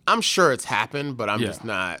stuff. I'm sure it's happened, but I'm just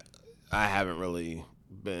not. I haven't really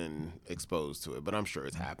been exposed to it, but I'm sure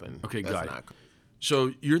it's happened. Okay, got it.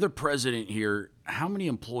 So you're the president here. How many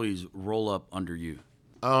employees roll up under you?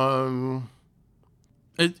 How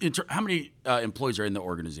many employees are in the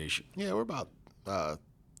organization? Yeah, we're about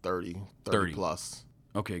 30 plus.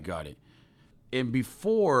 Okay, got it. And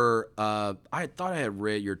before, I thought I had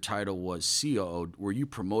read your title was COO. Were you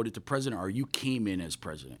promoted to president, or you came in as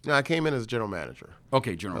president? No, I came in as general manager.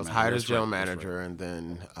 Okay, general manager. I was hired as general manager, and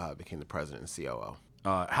then became the president and COO.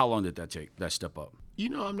 How long did that take, that step up?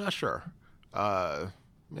 I'm not sure.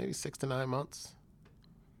 Maybe 6 to 9 months.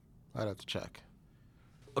 I'd have to check.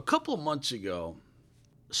 A couple of months ago,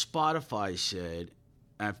 Spotify said,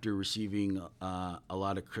 after receiving a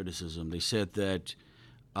lot of criticism, they said that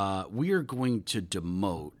we are going to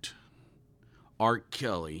demote R.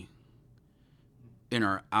 Kelly in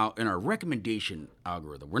our recommendation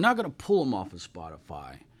algorithm. We're not going to pull him off of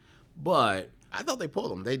Spotify, but I thought they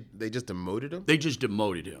pulled him. They just demoted him? They just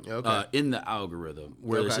demoted him in the algorithm,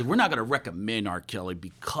 where they said, we're not going to recommend R. Kelly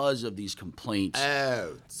because of these complaints.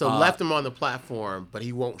 Oh, so left him on the platform, but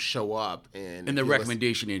he won't show up in the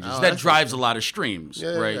recommendation engines. That drives a lot of streams,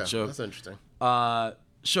 right? Yeah. So that's interesting.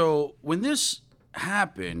 So when this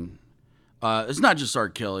happened, it's not just R.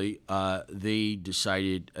 Kelly. They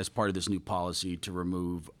decided, as part of this new policy, to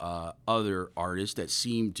remove other artists that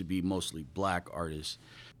seem to be mostly black artists.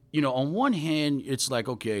 On one hand, it's like,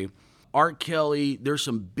 okay, R. Kelly, there's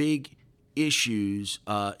some big issues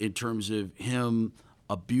in terms of him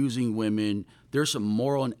abusing women. There's some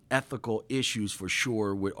moral and ethical issues for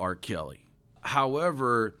sure with R. Kelly.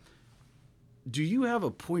 However, do you have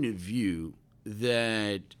a point of view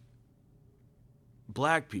that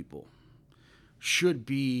black people should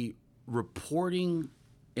be reporting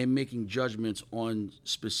and making judgments on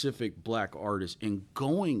specific black artists and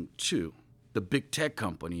going to the big tech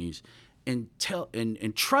companies and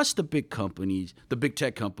trust the big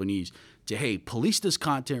tech companies to, hey, police this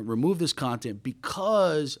content, remove this content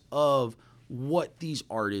because of what these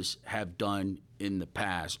artists have done in the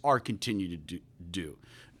past or continue to do?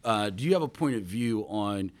 Do you have a point of view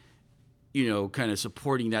on, kind of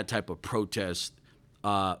supporting that type of protest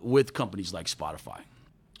with companies like Spotify?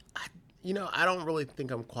 I don't really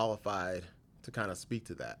think I'm qualified to kind of speak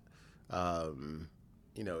to that.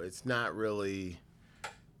 It's not really,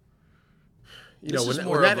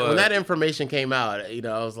 when that information came out,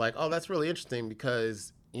 I was like, oh, that's really interesting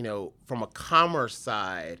because, from a commerce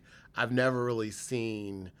side, I've never really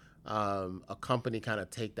seen a company kind of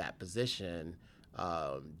take that position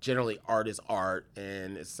generally art is art,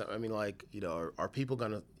 and I mean, like, are people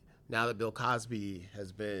gonna, now that Bill Cosby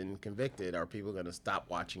has been convicted, are people gonna stop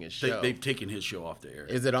watching his show? They've taken his show off the air.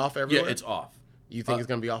 Is it off everywhere? Yeah, it's off. You think it's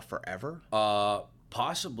gonna be off forever?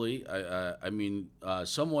 Possibly. I mean,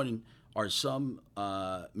 some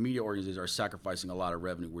media organizations are sacrificing a lot of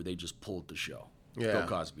revenue where they just pulled the show. Yeah. Bill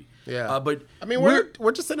Cosby. Yeah. But I mean,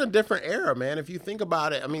 we're just in a different era, man. If you think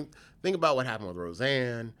about it, I mean, think about what happened with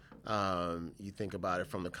Roseanne. You think about it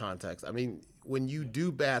from the context. I mean, when you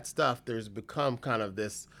do bad stuff, there's become kind of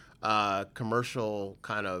this commercial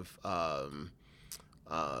kind of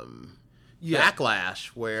backlash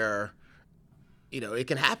where, it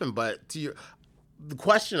can happen. But the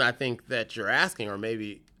question I think that you're asking, or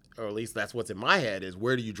at least that's what's in my head, is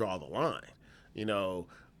where do you draw the line?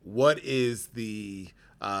 What is the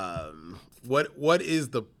what is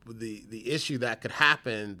the issue that could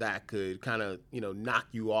happen that could kind of knock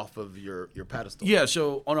you off of your pedestal? Yeah.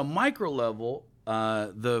 So on a micro level,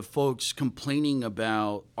 the folks complaining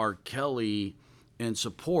about R. Kelly and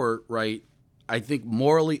support, right? I think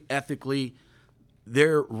morally, ethically,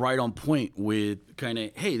 they're right on point with kind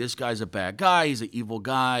of, hey, this guy's a bad guy, he's an evil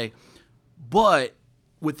guy. But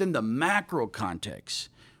within the macro context,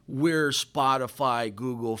 where Spotify,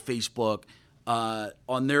 Google, Facebook,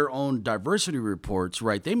 on their own diversity reports,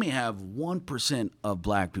 right, they may have 1% of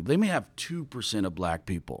black people. They may have 2% of black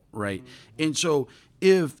people, right? Mm-hmm. And so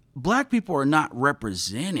if black people are not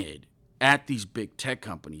represented at these big tech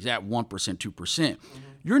companies at 1%, 2%,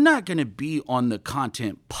 you're not going to be on the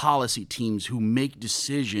content policy teams who make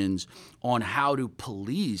decisions on how to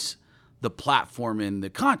police the platform and the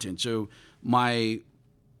content. So my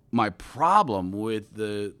problem with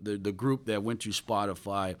the group that went to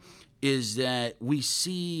Spotify is that we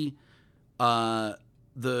see the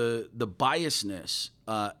biasness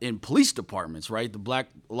in police departments, right? A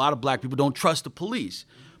lot of black people don't trust the police,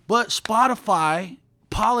 but Spotify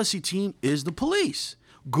policy team is the police.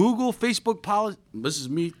 Google, Facebook policy. This is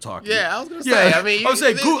me talking. Yeah, I was gonna say. I mean, I'm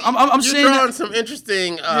saying Google. I'm saying drawing some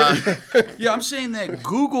interesting. Yeah, I'm saying that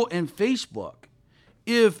Google and Facebook,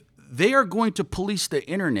 if they are going to police the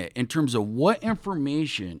internet in terms of what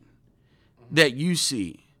information that you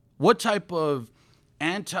see, what type of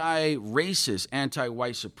anti-racist,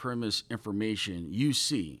 anti-white supremacist information you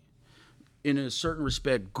see, in a certain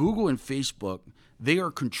respect, Google and Facebook, they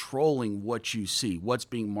are controlling what you see, what's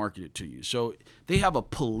being marketed to you. So they have a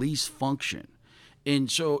police function.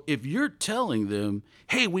 And so if you're telling them,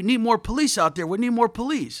 hey, we need more police out there, we need more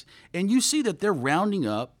police, and you see that they're rounding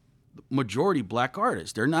up majority black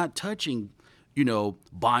artists. They're not touching,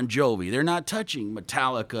 Bon Jovi. They're not touching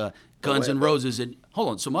Metallica, Guns N' Roses, and hold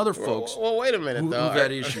on, some other folks. Well, wait a minute, though. Who've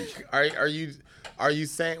had issues. Are you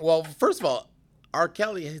saying? Well, first of all, R.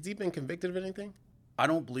 Kelly, has he been convicted of anything? I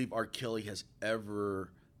don't believe R. Kelly has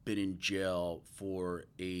ever been in jail for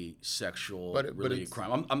a sexual related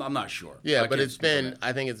crime. I'm not sure. Yeah, but it's been.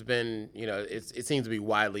 I think it's been. It seems to be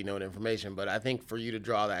widely known information. But I think for you to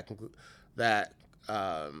draw that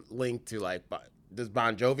link to, like, does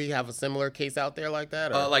Bon Jovi have a similar case out there like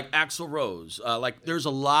that? Like Axl Rose. There's a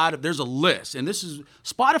list, and this is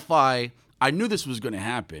Spotify. I knew this was going to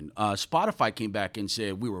happen. Spotify came back and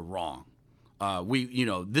said we were wrong.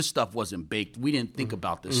 This stuff wasn't baked. We didn't think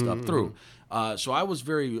about this stuff through. So I was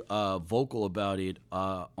very vocal about it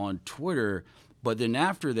on Twitter. But then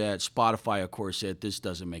after that, Spotify, of course, said this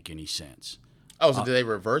doesn't make any sense. Oh, so did they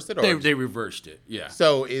reverse it? Or they reversed it, yeah.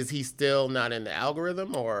 So is he still not in the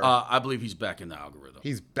algorithm, or? I believe he's back in the algorithm.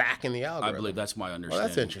 He's back in the algorithm? I believe that's my understanding. Well,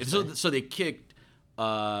 that's interesting. So they kicked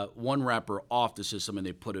one rapper off the system, and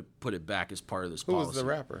they put it back as part of this policy. Who was the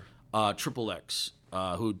rapper? Triple X,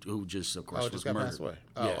 who just, of course, was got murdered. Passed away.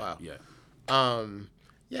 Oh, yeah, wow. Yeah.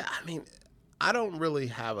 Yeah, I mean, I don't really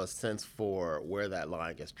have a sense for where that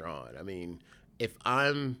line gets drawn. I mean, if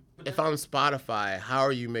I'm Spotify, how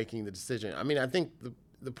are you making the decision? I mean, I think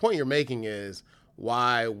the point you're making is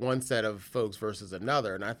why one set of folks versus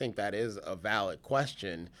another, and I think that is a valid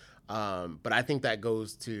question. But I think that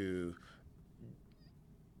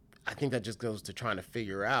just goes to trying to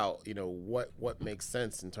figure out, what makes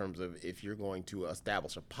sense in terms of, if you're going to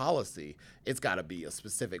establish a policy, it's got to be a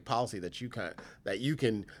specific policy that you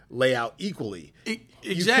can lay out equally.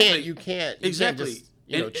 Exactly. You can't exactly. Just,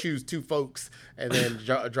 choose two folks and then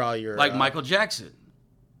draw your Michael Jackson.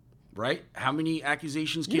 Right? How many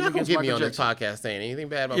accusations came against Michael Jackson? You're not gonna get me on this podcast saying anything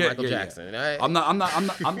bad about Michael Jackson. Yeah. I'm not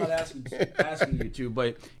asking you to,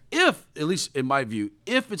 but if, at least in my view,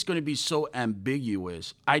 if it's going to be so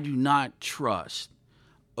ambiguous, I do not trust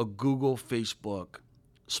a Google, Facebook,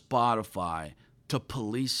 Spotify to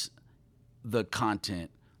police the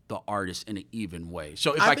content, the artist in an even way.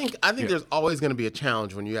 So if I think there's always going to be a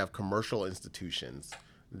challenge when you have commercial institutions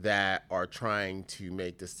that are trying to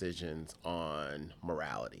make decisions on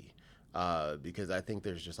morality, because I think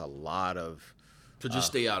there's just a lot of just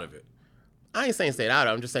stay out of it. I ain't saying stay out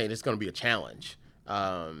of it. I'm just saying it's going to be a challenge.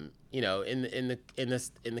 You know, in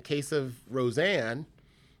the case of Roseanne,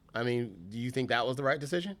 I mean, do you think that was the right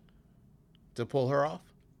decision to pull her off?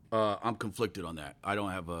 I'm conflicted on that. I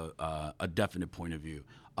don't have a definite point of view.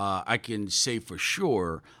 I can say for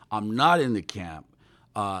sure I'm not in the camp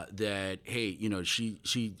that, hey, you know,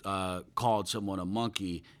 she called someone a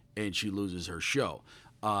monkey and she loses her show.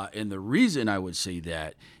 And the reason I would say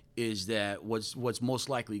that is that what's most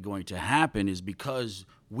likely going to happen is because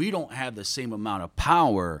we don't have the same amount of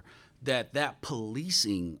power, that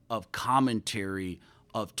policing of commentary,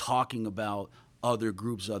 of talking about other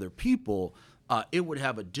groups, other people, it would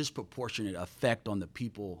have a disproportionate effect on the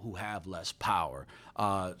people who have less power.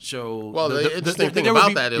 The interesting thing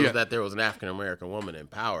about that is that there was an African American woman in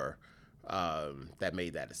power that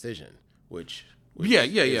made that decision, which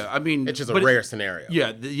I mean, it's just a rare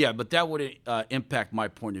scenario. But that would impact my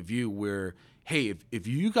point of view. Where, hey, if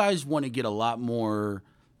you guys want to get a lot more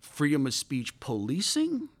freedom of speech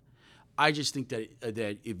policing, I just think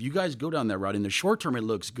that if you guys go down that route, in the short term, it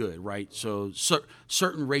looks good, right? So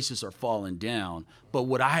certain races are falling down. But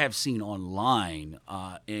what I have seen online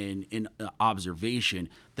in observation,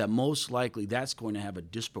 that most likely that's going to have a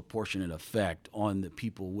disproportionate effect on the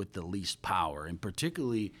people with the least power, and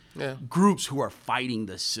particularly groups who are fighting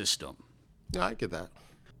the system. Yeah, I get that.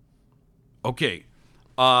 Okay.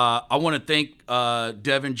 I want to thank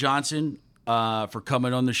Devin Johnson for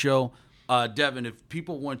coming on the show. Devin, if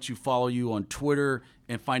people want to follow you on Twitter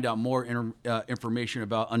and find out more information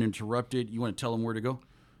about Uninterrupted, you want to tell them where to go?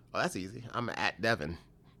 Oh, that's easy. I'm at Devin.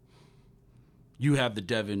 You have the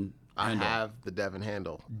Devin handle. I have the Devin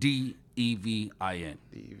handle. DEVIN.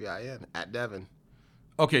 DEVIN, at Devin.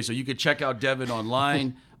 Okay, so you can check out Devin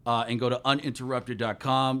online and go to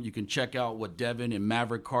uninterrupted.com. You can check out what Devin and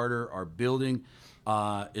Maverick Carter are building.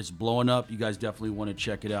 It's blowing up. You guys definitely want to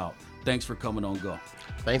check it out. Thanks for coming on Go.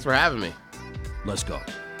 Thanks for having me. Let's go.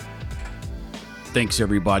 Thanks,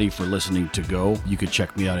 everybody, for listening to Go. You can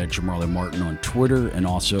check me out at Jamarlin Martin on Twitter, and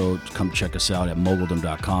also come check us out at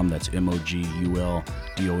moguldom.com. That's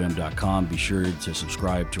moguldom.com. Be sure to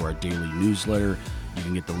subscribe to our daily newsletter. You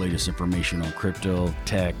can get the latest information on crypto,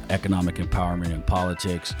 tech, economic empowerment, and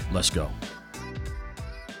politics. Let's go.